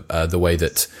for the way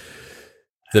that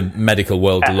the medical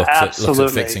world looks at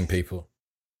fixing people?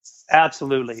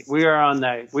 Absolutely, we are on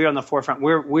the forefront.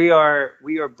 We are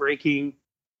breaking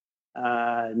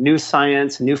new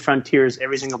science, new frontiers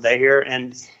every single day here.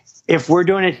 And if we're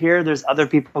doing it here, there's other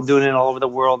people doing it all over the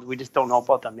world. We just don't know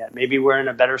about them yet. Maybe we're in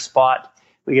a better spot.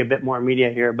 We get a bit more media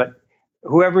here, but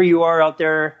whoever you are out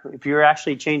there, if you're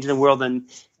actually changing the world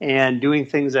and doing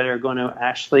things that are going to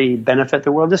actually benefit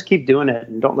the world, just keep doing it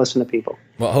and don't listen to people.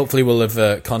 Well, hopefully we'll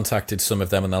have contacted some of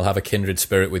them and they'll have a kindred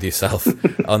spirit with yourself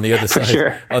on the other side,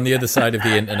 sure. On the other side of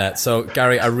the internet. So,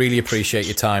 Gary, I really appreciate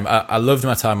your time. I loved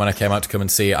my time when I came out to come and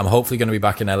see you. I'm hopefully going to be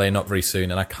back in LA not very soon,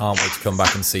 and I can't wait to come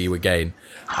back and see you again.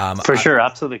 For sure,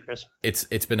 absolutely, Chris.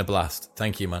 It's been a blast.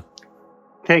 Thank you, man.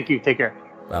 Thank you. Take care.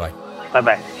 Bye-bye.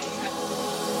 Bye-bye.